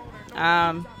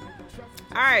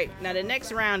 All right, now the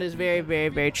next round is very, very,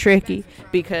 very tricky,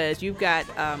 because you've got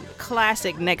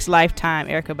classic Next Lifetime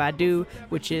Erykah Badu,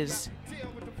 which is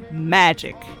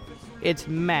magic. It's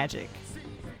magic.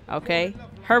 Okay?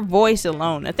 Her voice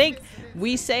alone. I think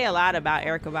we say a lot about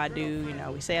Erykah Badu, you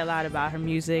know, we say a lot about her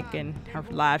music and her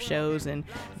live shows and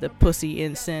the pussy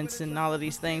incense and all of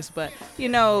these things, but, you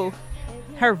know,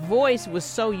 her voice was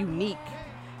so unique.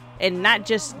 And not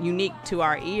just unique to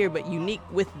our ear, but unique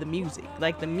with the music.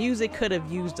 Like, the music could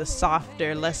have used a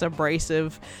softer, less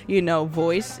abrasive, you know,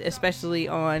 voice, especially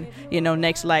on, you know,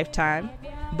 Next Lifetime.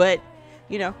 But,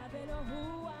 you know,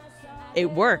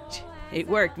 it worked. It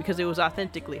worked because it was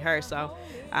authentically her. So,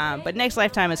 but Next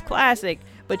Lifetime is classic.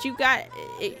 But you got,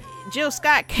 Jill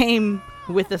Scott came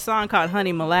with a song called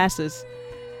Honey Molasses.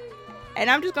 And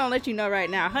I'm just going to let you know right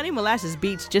now, Honey Molasses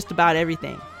beats just about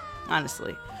everything,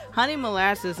 honestly. Honey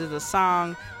Molasses is a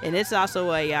song, and it's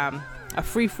also a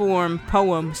free-form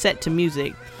poem set to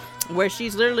music, where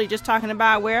she's literally just talking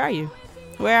about, where are you?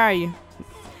 Where are you?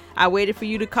 I waited for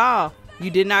you to call. You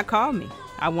did not call me.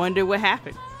 I wondered what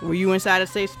happened. Were you inside a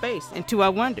safe space? And two, I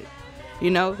wondered,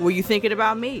 were you thinking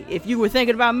about me? If you were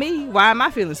thinking about me, why am I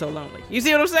feeling so lonely? You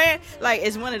see what I'm saying? Like,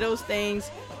 it's one of those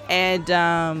things.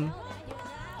 And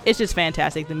it's just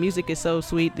fantastic. The music is so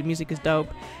sweet. The music is dope.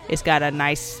 It's got a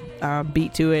nice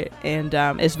beat to it. And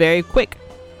it's very quick.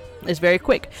 It's very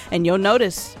quick. And you'll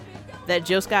notice that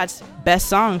Jill Scott's best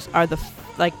songs are the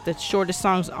shortest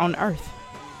songs on earth.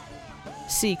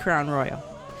 See Crown Royal.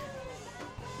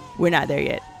 We're not there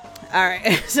yet. All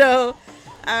right. So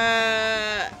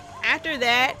after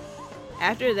that,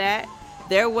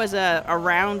 there was a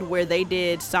round where they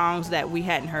did songs that we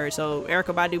hadn't heard. So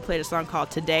Erykah Badu played a song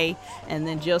called Today, and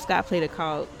then Jill Scott played a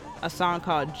song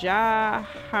called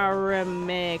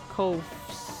Jahareme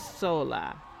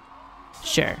Kosola.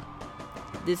 Sure.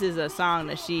 This is a song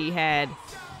that she had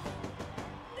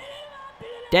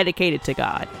dedicated to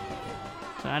God.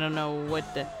 So I don't know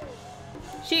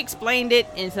she explained it,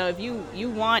 and so if you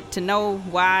want to know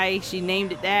why she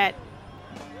named it that,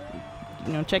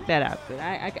 check that out. But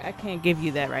I can't give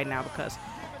you that right now because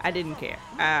I didn't care.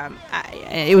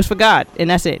 It was for God,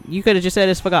 and that's it. You could have just said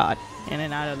it's for God, and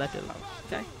then I'd have left it alone.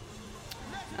 Okay.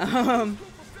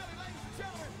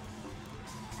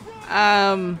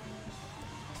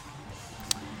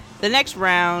 The next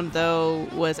round though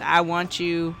was I Want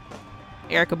You,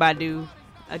 Erykah Badu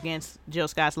against Jill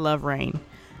Scott's Love Rain.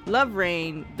 Love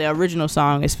Rain, the original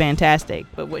song, is fantastic,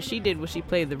 but what she did was she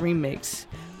played the remix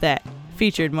that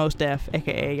featured Mos Def,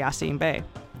 aka Yasin Bey.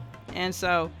 And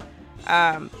so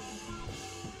as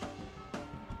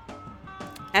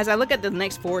I look at the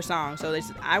next four songs, so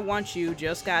there's I Want You,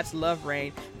 Jill Scott's Love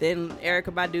Rain, then Erykah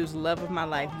Badu's Love of My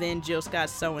Life, then Jill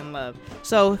Scott's So in Love.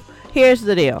 So here's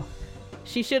the deal.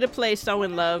 She should have played So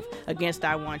in Love against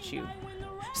I Want You.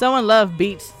 So in Love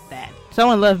beats that. So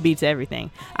in Love beats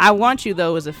everything. I Want You,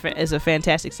 though, is a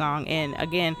fantastic song. And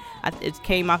again, it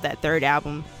came off that third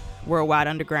album, Worldwide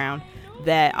Underground,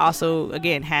 that also,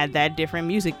 again, had that different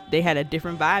music. They had a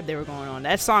different vibe they were going on.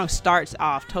 That song starts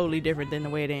off totally different than the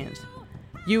way it ends.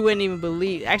 You wouldn't even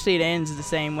believe. Actually, it ends the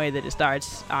same way that it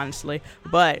starts, honestly.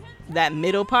 But that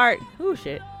middle part, ooh,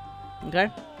 shit. Okay.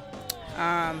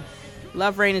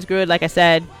 Love Rain is good. Like I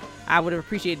said, I would have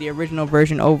appreciated the original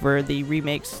version over the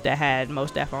remix that had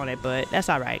Mos Def on it, but that's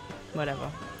all right.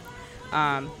 Whatever.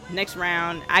 Next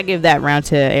round, I give that round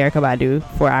to Erykah Badu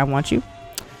for I Want You.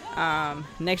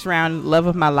 Next round, Love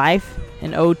of My Life,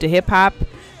 an ode to hip hop,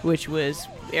 which was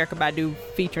Erykah Badu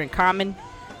featuring Common.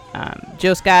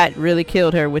 Jill Scott really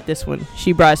killed her with this one.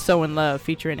 She brought So in Love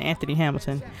featuring Anthony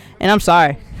Hamilton. And I'm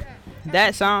sorry,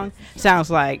 that song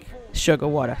sounds like sugar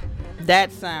water.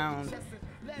 That sounds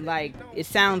like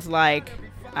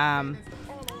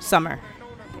summer.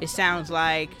 It sounds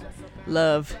like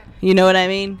love. You know what I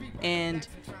mean? And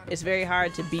it's very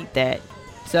hard to beat that.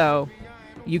 So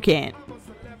you can't.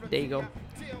 There you go.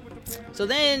 So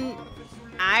then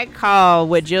I call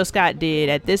what Jill Scott did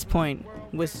at this point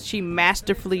was she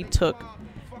masterfully took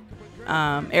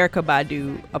Erykah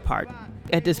Badu apart.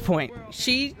 At this point,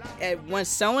 once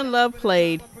So in Love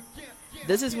played,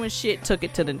 this is when she took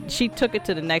it to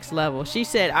the next level. She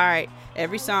said, all right,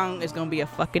 every song is gonna be a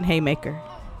fucking haymaker.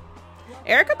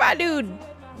 Erykah Badu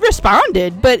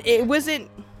responded, but it wasn't,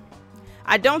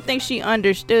 I don't think she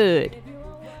understood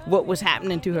what was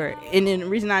happening to her. And then the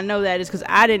reason I know that is because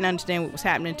I didn't understand what was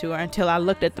happening to her until I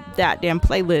looked at the goddamn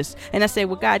playlist. And I said,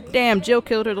 well, goddamn, Jill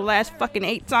killed her the last fucking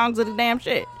 8 songs of the damn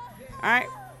shit. Alright?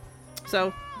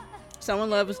 So in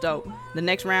Love is dope. The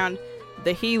next round,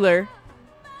 The Healer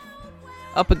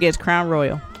up against Crown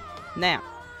Royal. Now,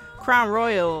 Crown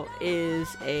Royal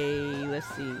is a, let's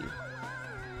see,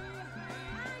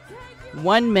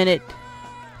 1 minute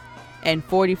and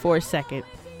 44 second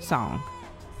song.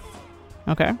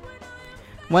 Okay?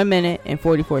 1 minute and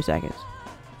 44 seconds.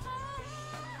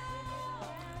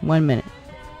 1 minute.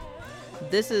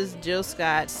 This is Jill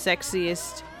Scott's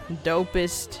sexiest,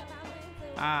 dopest.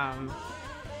 I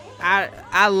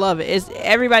love it.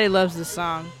 Everybody loves this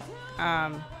song.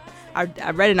 I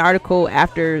read an article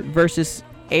after Versus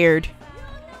aired.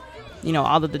 You know,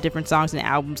 all of the different songs and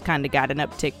albums kind of got an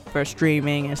uptick for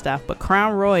streaming and stuff. But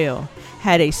Crown Royal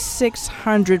had a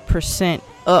 600%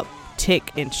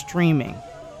 uptick in streaming.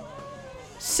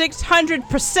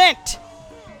 600%!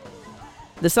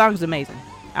 The song's amazing.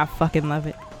 I fucking love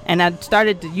it. And I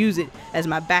started to use it as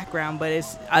my background, but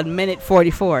it's 1 minute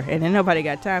 44. And then nobody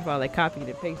got time for all that copying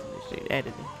and pasting and shit,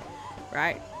 editing.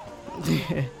 Right?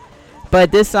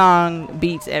 But this song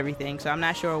beats everything, so I'm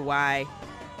not sure why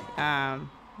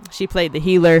she played The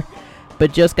Healer,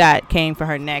 but Jill Scott came for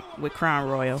her neck with Crown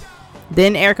Royal.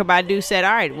 Then Erykah Badu said,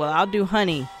 all right, well, I'll do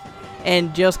Honey.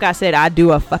 And Jill Scott said, "I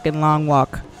do a fucking long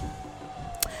walk."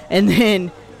 And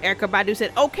then Erykah Badu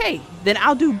said, "Okay, then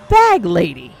I'll do Bag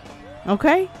Lady."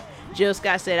 Okay? Jill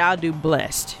Scott said, "I'll do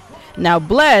Blessed." Now,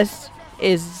 Blessed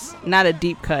is not a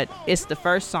deep cut. It's the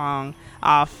first song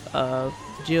off of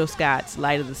Jill Scott's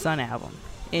Light of the Sun album.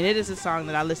 And it is a song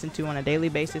that I listened to on a daily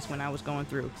basis when I was going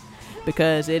through.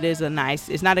 Because it is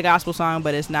it's not a gospel song,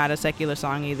 but it's not a secular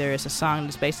song either. It's a song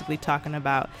that's basically talking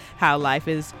about how life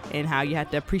is and how you have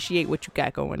to appreciate what you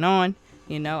got going on.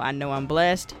 You know I'm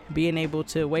blessed. Being able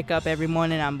to wake up every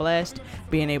morning, I'm blessed.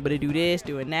 Being able to do this,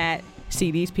 doing that,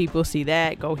 see these people, see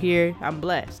that, go here, I'm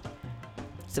blessed.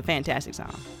 It's a fantastic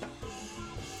song.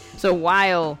 So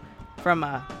while from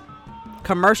a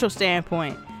commercial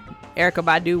standpoint, Erykah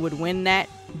Badu would win that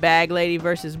Bag Lady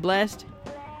versus Blessed,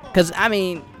 because I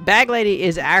mean Bag Lady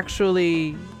is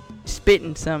actually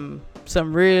spitting some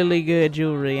really good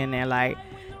jewelry in there. Like,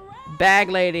 Bag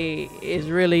Lady is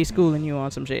really schooling you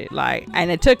on some shit. Like, and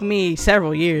it took me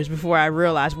several years before I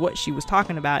realized what she was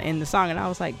talking about in the song, and I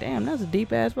was like, damn, that's a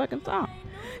deep ass fucking song.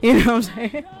 You know what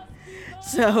I'm saying?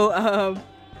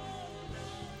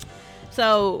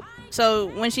 So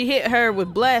when she hit her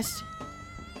with Blessed,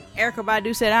 Erykah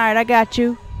Badu said, "All right, I got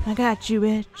you,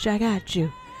 bitch, I got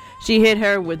you." She hit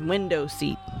her with Window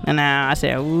Seat, and I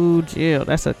said, "Ooh, Jill,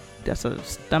 that's a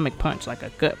stomach punch, like a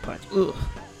gut punch." Ugh.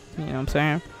 You know what I'm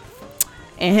saying?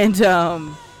 And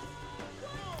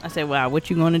I said, "Wow, what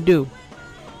you gonna do?"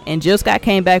 And Jill Scott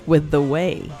came back with The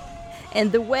Way.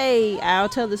 And The Way, I'll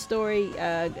tell the story.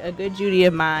 A good Judy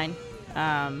of mine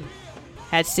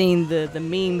had seen the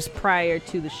memes prior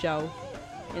to the show,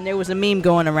 and there was a meme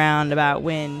going around about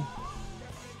when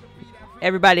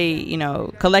everybody, you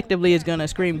know, collectively is gonna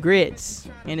scream grits,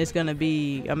 and it's gonna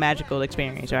be a magical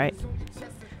experience, right?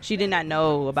 She did not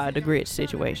know about the grits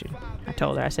situation. I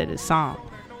told her, I said, this song,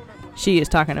 she is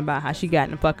talking about how she got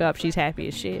the fuck up. She's happy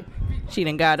as shit. She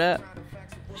done got up.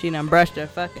 She done brushed her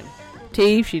fucking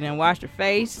teeth. She done washed her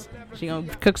face. She gonna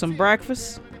cook some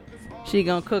breakfast. She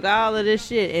gonna cook all of this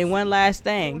shit. And one last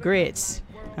thing, grits.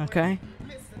 Okay?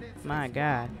 My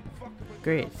God.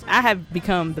 Grits. I have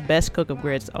become the best cook of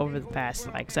grits over the past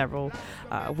several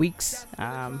weeks,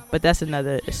 but that's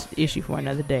another issue for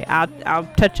another day. I'll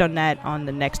touch on that on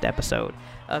the next episode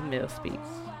of Mill Speaks.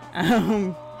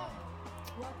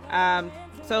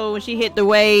 So when she hit The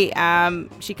Way,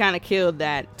 she kind of killed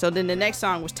that. So then the next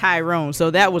song was Tyrone.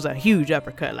 So that was a huge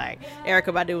uppercut. Like,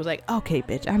 Erykah Badu was like, "Okay,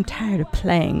 bitch, I'm tired of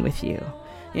playing with you,"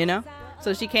 you know.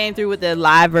 So she came through with the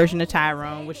live version of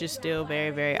Tyrone, which is still very,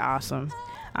 very awesome.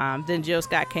 Then Jill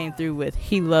Scott came through with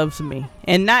He Loves Me,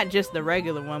 and not just the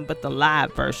regular one, but the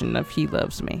live version of He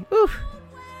Loves Me. Oof,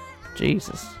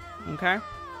 Jesus. Okay.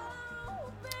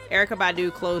 Erykah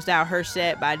Badu closed out her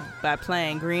set by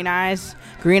playing Green Eyes.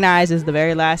 Green Eyes is the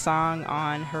very last song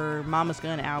on her Mama's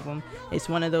Gun album. It's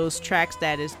one of those tracks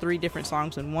that is 3 different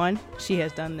songs in one. She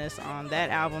has done this on that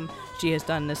album. She has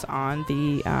done this on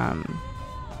the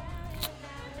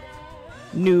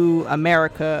New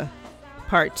America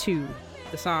Part 2.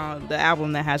 The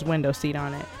album that has Window Seat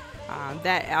on it.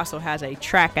 That also has a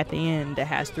track at the end that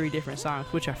has 3 different songs,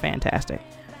 which are fantastic.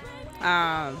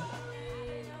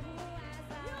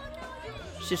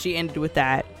 So she ended with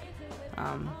that.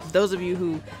 Those of you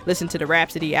who listen to the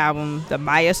Rhapsody album, the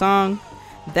Maya song,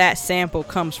 that sample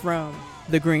comes from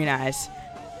the Green Eyes,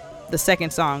 the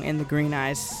second song in the Green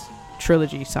Eyes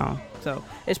trilogy song. So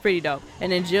it's pretty dope.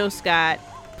 And then Jill Scott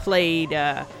played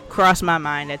Cross My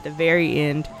Mind at the very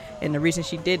end. And the reason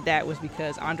she did that was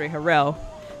because Andre Harrell,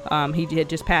 he had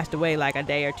just passed away like a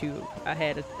day or two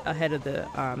ahead of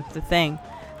the thing.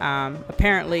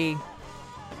 Apparently,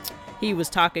 he was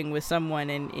talking with someone,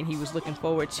 and he was looking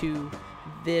forward to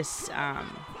this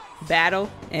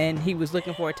battle, and he was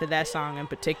looking forward to that song in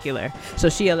particular. So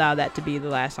she allowed that to be the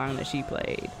last song that she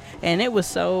played, and it was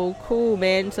so cool,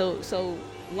 man. So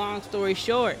long story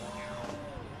short,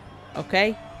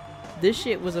 okay. This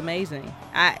shit was amazing.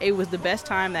 It was the best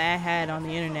time that I had on the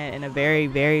internet in a very,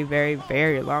 very, very,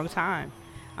 very long time.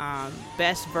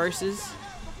 Best verses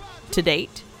to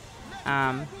date.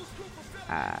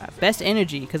 Best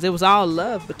energy, because it was all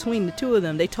love between the two of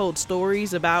them. They told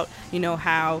stories about, you know,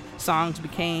 how songs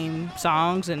became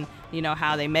songs, and, you know,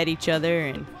 how they met each other.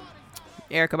 And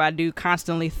Erykah Badu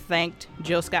constantly thanked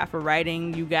Jill Scott for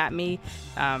writing You Got Me.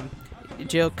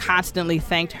 Jill constantly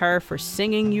thanked her for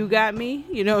singing You Got Me.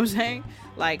 You know what I'm saying?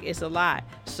 Like, it's a lot.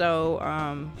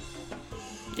 So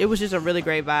it was just a really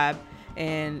great vibe,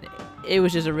 and it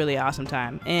was just a really awesome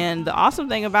time. And the awesome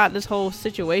thing about this whole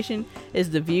situation is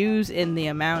the views and the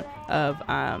amount of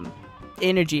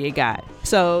energy it got.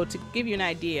 So to give you an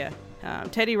idea,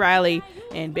 Teddy Riley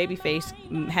and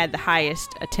Babyface had the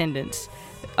highest attendance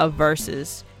of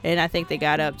Versus, and I think they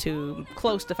got up to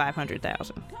close to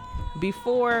 500,000.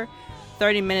 Before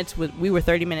 30 minutes, we were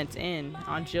 30 minutes in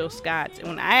on Jill Scott's. And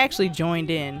when I actually joined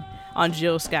in on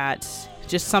Jill Scott's,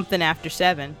 just something after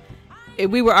 7,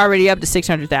 we were already up to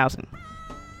 600,000,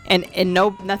 and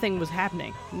nothing was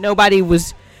happening. Nobody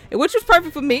was, which was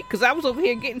perfect for me, because I was over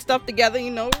here getting stuff together,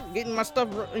 getting my stuff,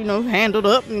 handled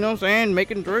up, you know what I'm saying,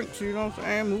 making drinks, you know what I'm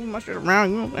saying, moving my shit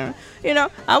around, you know what I'm saying,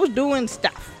 I was doing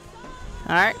stuff.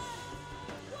 All right.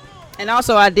 And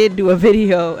also, I did do a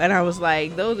video, and I was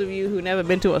like, those of you who never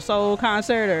been to a soul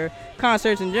concert or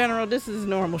concerts in general, this is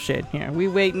normal shit here. We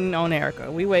waiting on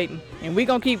Erica. We waiting, and we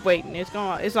gonna keep waiting. It's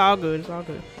all good. It's all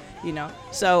good.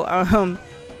 So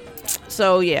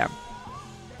yeah.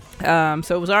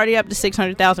 So it was already up to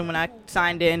 600,000 when I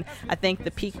signed in. I think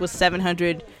the peak was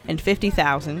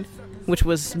 750,000, which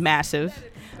was massive.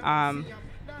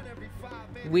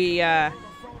 We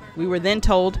were then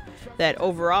told that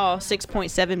overall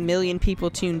 6.7 million people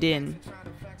tuned in.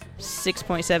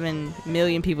 6.7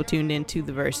 million people tuned in to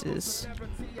the Versus.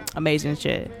 Amazing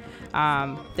shit.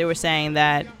 They were saying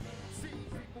that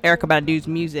Erykah Badu's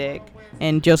music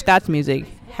and Jill Scott's music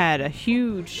had a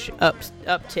huge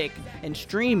uptick in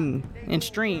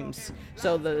streams.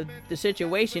 So the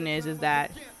situation is that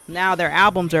now their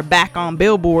albums are back on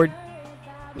Billboard,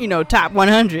 top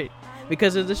 100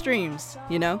 because of the streams,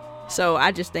 So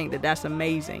I just think that that's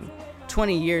amazing. 10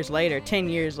 years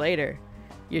later,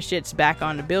 your shit's back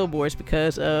on the billboards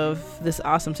because of this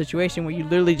awesome situation where you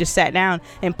literally just sat down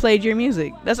and played your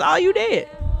music. That's all you did.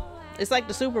 It's like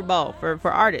the Super Bowl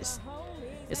for artists.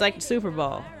 It's like the Super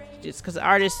Bowl. Just because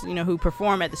artists, who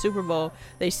perform at the Super Bowl,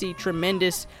 they see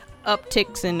tremendous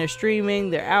upticks in their streaming,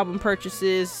 their album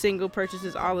purchases, single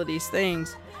purchases, all of these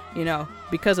things,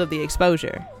 because of the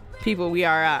exposure. People, we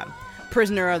are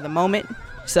prisoner of the moment.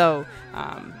 So,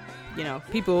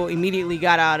 people immediately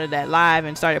got out of that live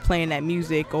and started playing that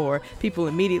music, or people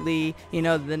immediately,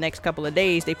 the next couple of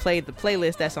days, they played the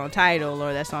playlist that's on Tidal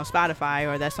or that's on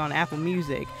Spotify or that's on Apple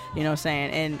Music,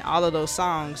 and all of those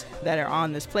songs that are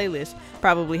on this playlist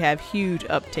probably have huge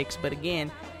upticks. But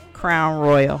again, Crown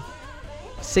Royal,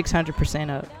 600%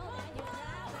 up.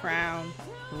 Crown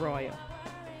Royal.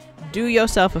 Do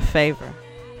yourself a favor.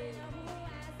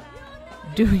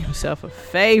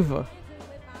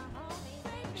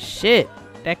 Shit,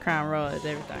 that Crown Royal is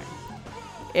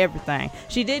everything.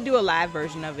 She did do a live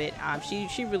version of it.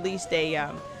 She released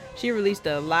a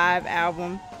live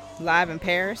album, Live in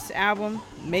Paris album,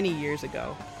 many years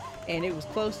ago, and it was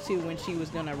close to when she was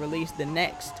gonna release the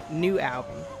next new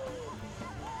album,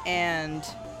 and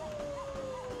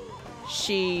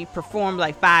she performed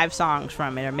like 5 songs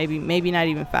from it, or maybe not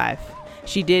even 5.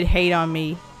 She did Hate on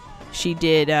Me. She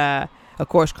did of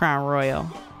course Crown Royal,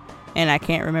 and I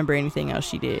can't remember anything else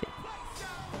she did,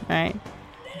 right?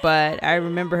 But I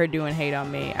remember her doing Hate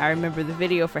on Me. I remember the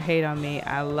video for Hate on Me.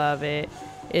 I love it.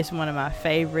 It's one of my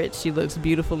favorites. She looks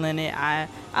beautiful in it. I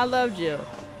love Jill.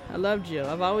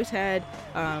 I've always had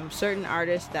certain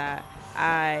artists that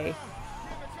I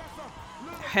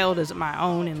held as my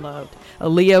own and loved.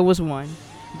 Aaliyah was one.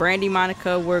 Brandy,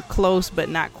 Monica were close, but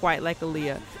not quite like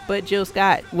Aaliyah. But Jill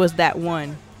Scott was that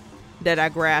one that I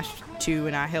grasped to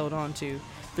and I held on to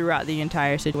throughout the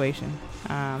entire situation.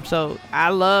 So I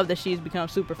love that she's become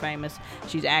super famous.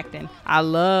 She's acting. I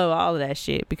love all of that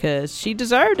shit because she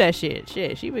deserved that shit.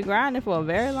 She been grinding for a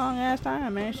very long ass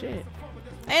time, man. Shit.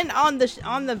 And on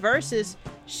the Versus,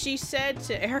 she said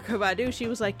to Erykah Badu, she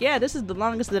was like, yeah, this is the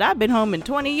longest that I've been home in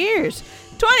 20 years.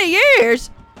 20 years?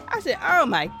 I said, oh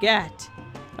my God.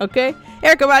 Okay.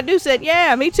 Erykah Badu said,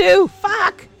 yeah, me too.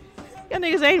 Fuck. Y'all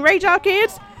niggas ain't raised y'all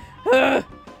kids.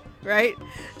 Right?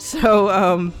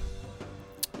 So,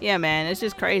 yeah, man, it's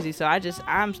just crazy. So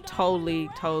I'm totally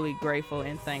grateful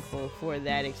and thankful for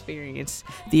that experience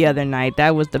the other night.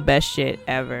 That was the best shit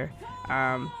ever.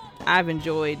 I've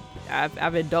indulged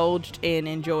and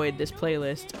enjoyed this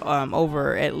playlist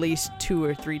over at least 2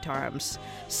 or 3 times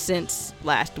since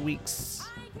last week's,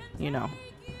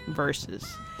 Versus.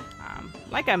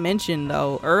 Like I mentioned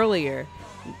though earlier,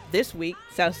 this week,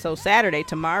 so Saturday,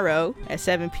 tomorrow at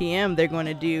 7 p.m. they're going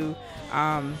to do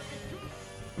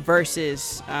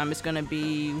Versus. It's going to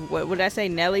be, what would I say,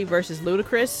 Nelly versus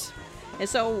Ludacris. And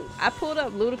so I pulled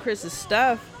up Ludacris's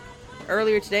stuff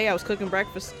earlier today. I was cooking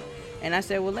breakfast and I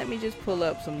said, well, let me just pull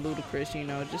up some Ludacris,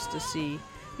 just to see,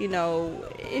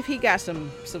 if he got some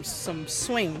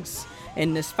swings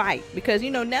in this fight, because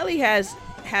Nelly has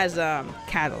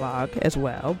catalog as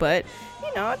well, but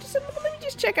let me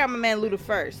just check out my man Luda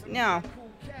first. Now,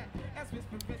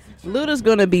 Luda's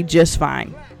gonna be just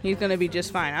fine. He's gonna be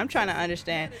just fine. I'm trying to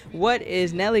understand, what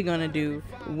is Nelly gonna do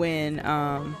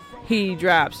when he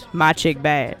drops My Chick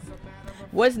Bad?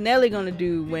 What's Nelly gonna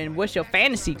do when What's Your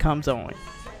Fantasy comes on?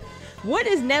 What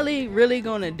is Nelly really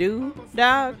gonna do,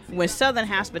 dog, when Southern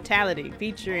Hospitality,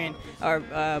 featuring or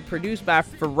produced by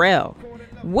Pharrell?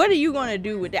 What are you gonna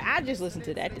do with that? I just listened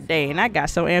to that today and I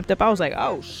got so amped up. I was like,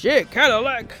 oh shit,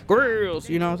 Cadillac Grills.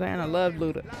 You know what I'm saying? I love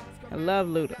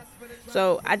Luda.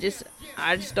 So I just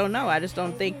don't know. I just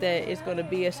don't think that it's gonna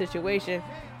be a situation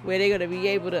where they're gonna be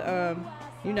able to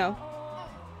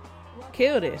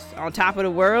kill this. On Top of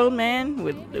the World, man,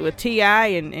 with T.I.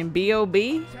 and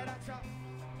B.O.B.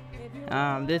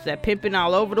 There's that Pimpin'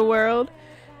 All Over the World.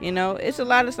 You know, it's a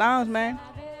lot of songs, man.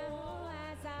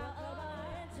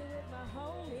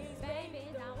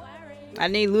 I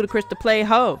need Ludacris to play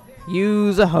Ho.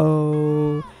 Use a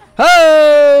hoe.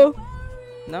 Ho!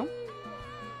 No?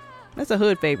 That's a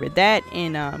hood favorite. That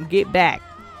and Get Back.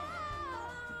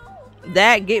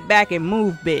 That, Get Back, and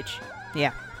Move, Bitch.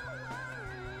 Yeah.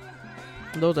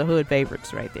 Those are hood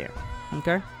favorites right there.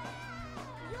 Okay?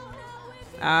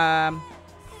 And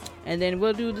then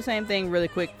we'll do the same thing really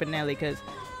quick for Nelly, because,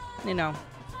 you know,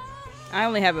 I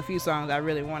only have a few songs I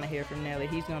really want to hear from Nelly.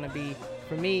 He's going to be,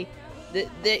 for me,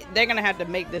 they're going to have to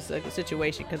make this a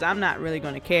situation, because I'm not really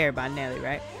going to care about Nelly,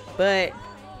 right? But,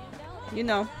 you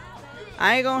know,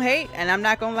 I ain't going to hate, and I'm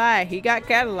not going to lie. He got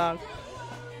catalog.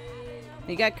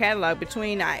 He got catalog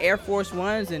between Air Force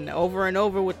Ones and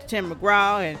Over with Tim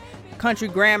McGraw, and Country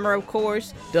Grammar, of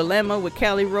course, Dilemma with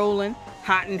Kelly Rowland,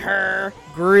 Hot in Her,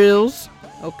 Grills.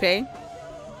 Okay.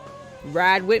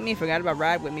 Ride With Me. Forgot about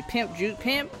Ride With Me. Pimp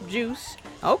Juice.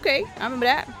 Okay. I remember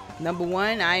that. Number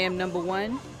One. I Am Number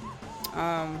One.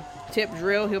 Tip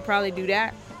Drill. He'll probably do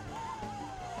that.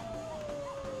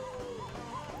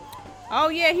 Oh,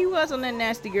 yeah. He was on that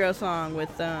Nasty Girl song with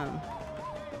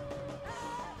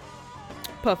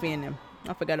Puffy and them.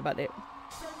 I forgot about that.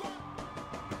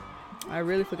 I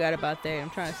really forgot about that. I'm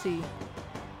trying to see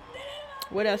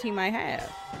what else he might have.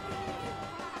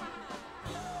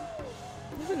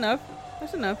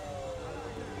 That's enough.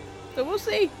 So we'll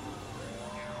see.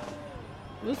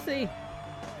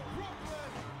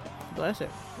 Bless it.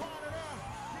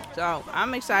 So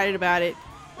I'm excited about it.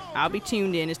 I'll be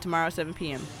tuned in. It's tomorrow at 7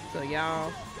 p.m. So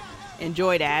y'all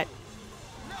enjoy that.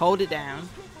 Hold it down.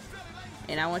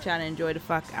 And I want y'all to enjoy the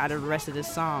fuck out of the rest of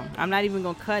this song. I'm not even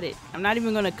going to cut it. I'm not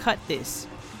even going to cut this.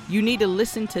 You need to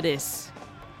listen to this.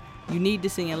 You need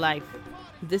this in your life.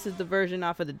 This is the version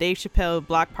off of the Dave Chappelle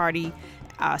Block Party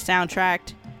soundtrack.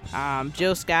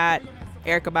 Jill Scott,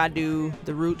 Erykah Badu,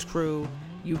 The Roots Crew.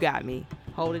 You got me.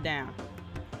 Hold it down.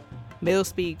 Mill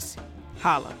Speaks.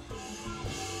 Holla.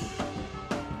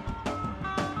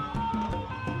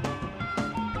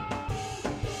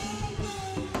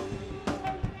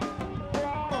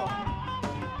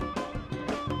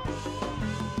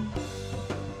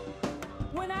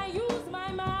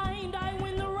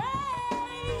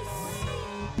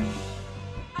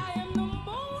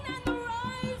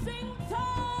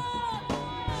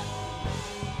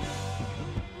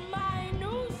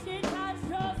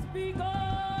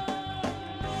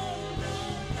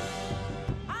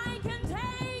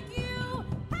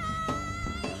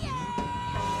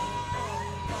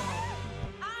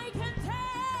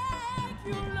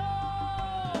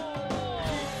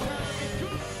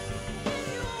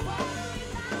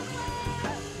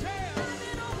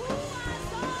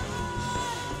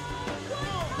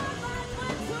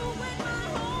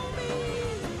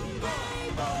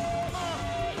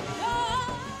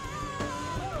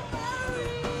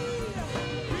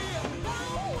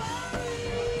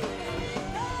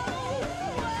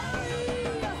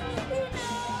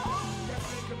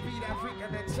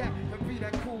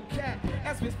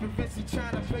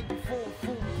 Trying to play the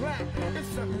full black. If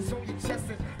something's on your chest,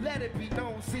 and let it be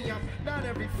known. See, I'm not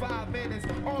every 5 minutes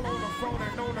all on the phone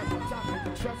and on the top of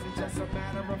the trust. It's just a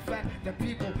matter of fact that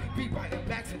people be biting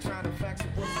backs and trying to fax it.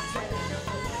 What's the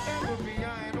tell? Ever be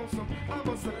eyeing on some? I'm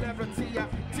a celebrity. I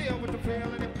deal with the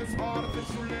veil, and if it's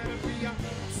artificial, let it be. I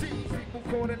see people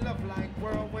caught in love like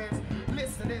whirlwinds,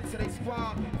 listening to they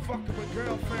squad, fucking with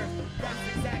girlfriends.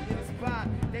 That's exactly the spot.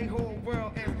 They whole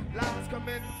world ends. Lies come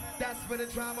in. That's where the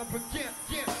drama begins.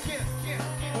 If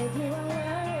you were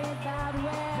worried about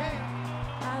where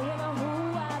I remember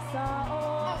who I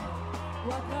saw,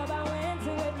 what club I went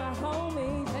to with my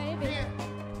homies, baby.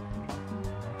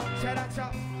 Shout out,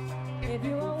 y'all. If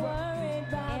you were worried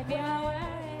about where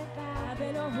I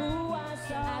remember who I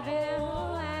saw,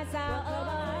 what club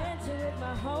I went to with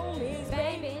my homies,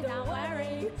 baby. Don't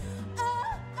worry.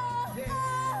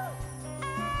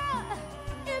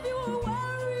 If you were worried.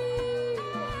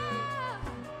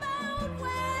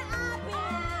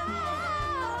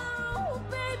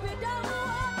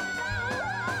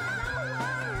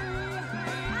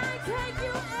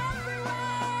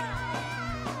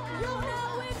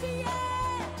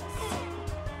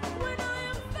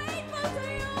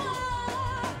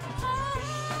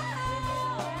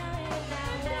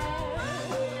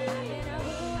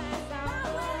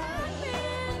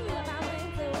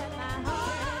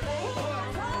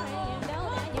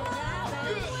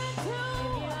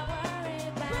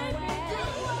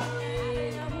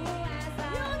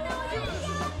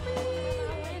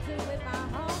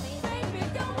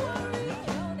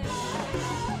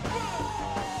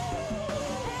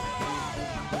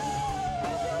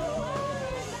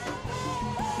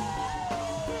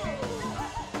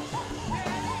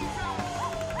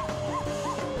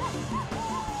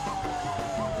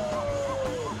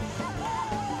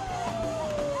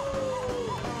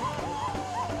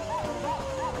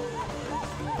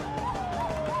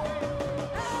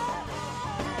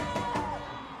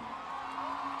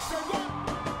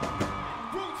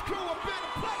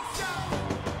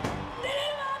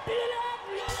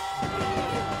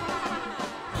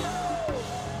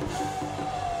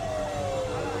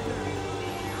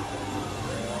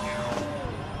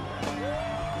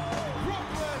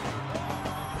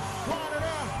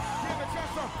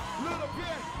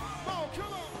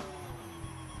 Come on.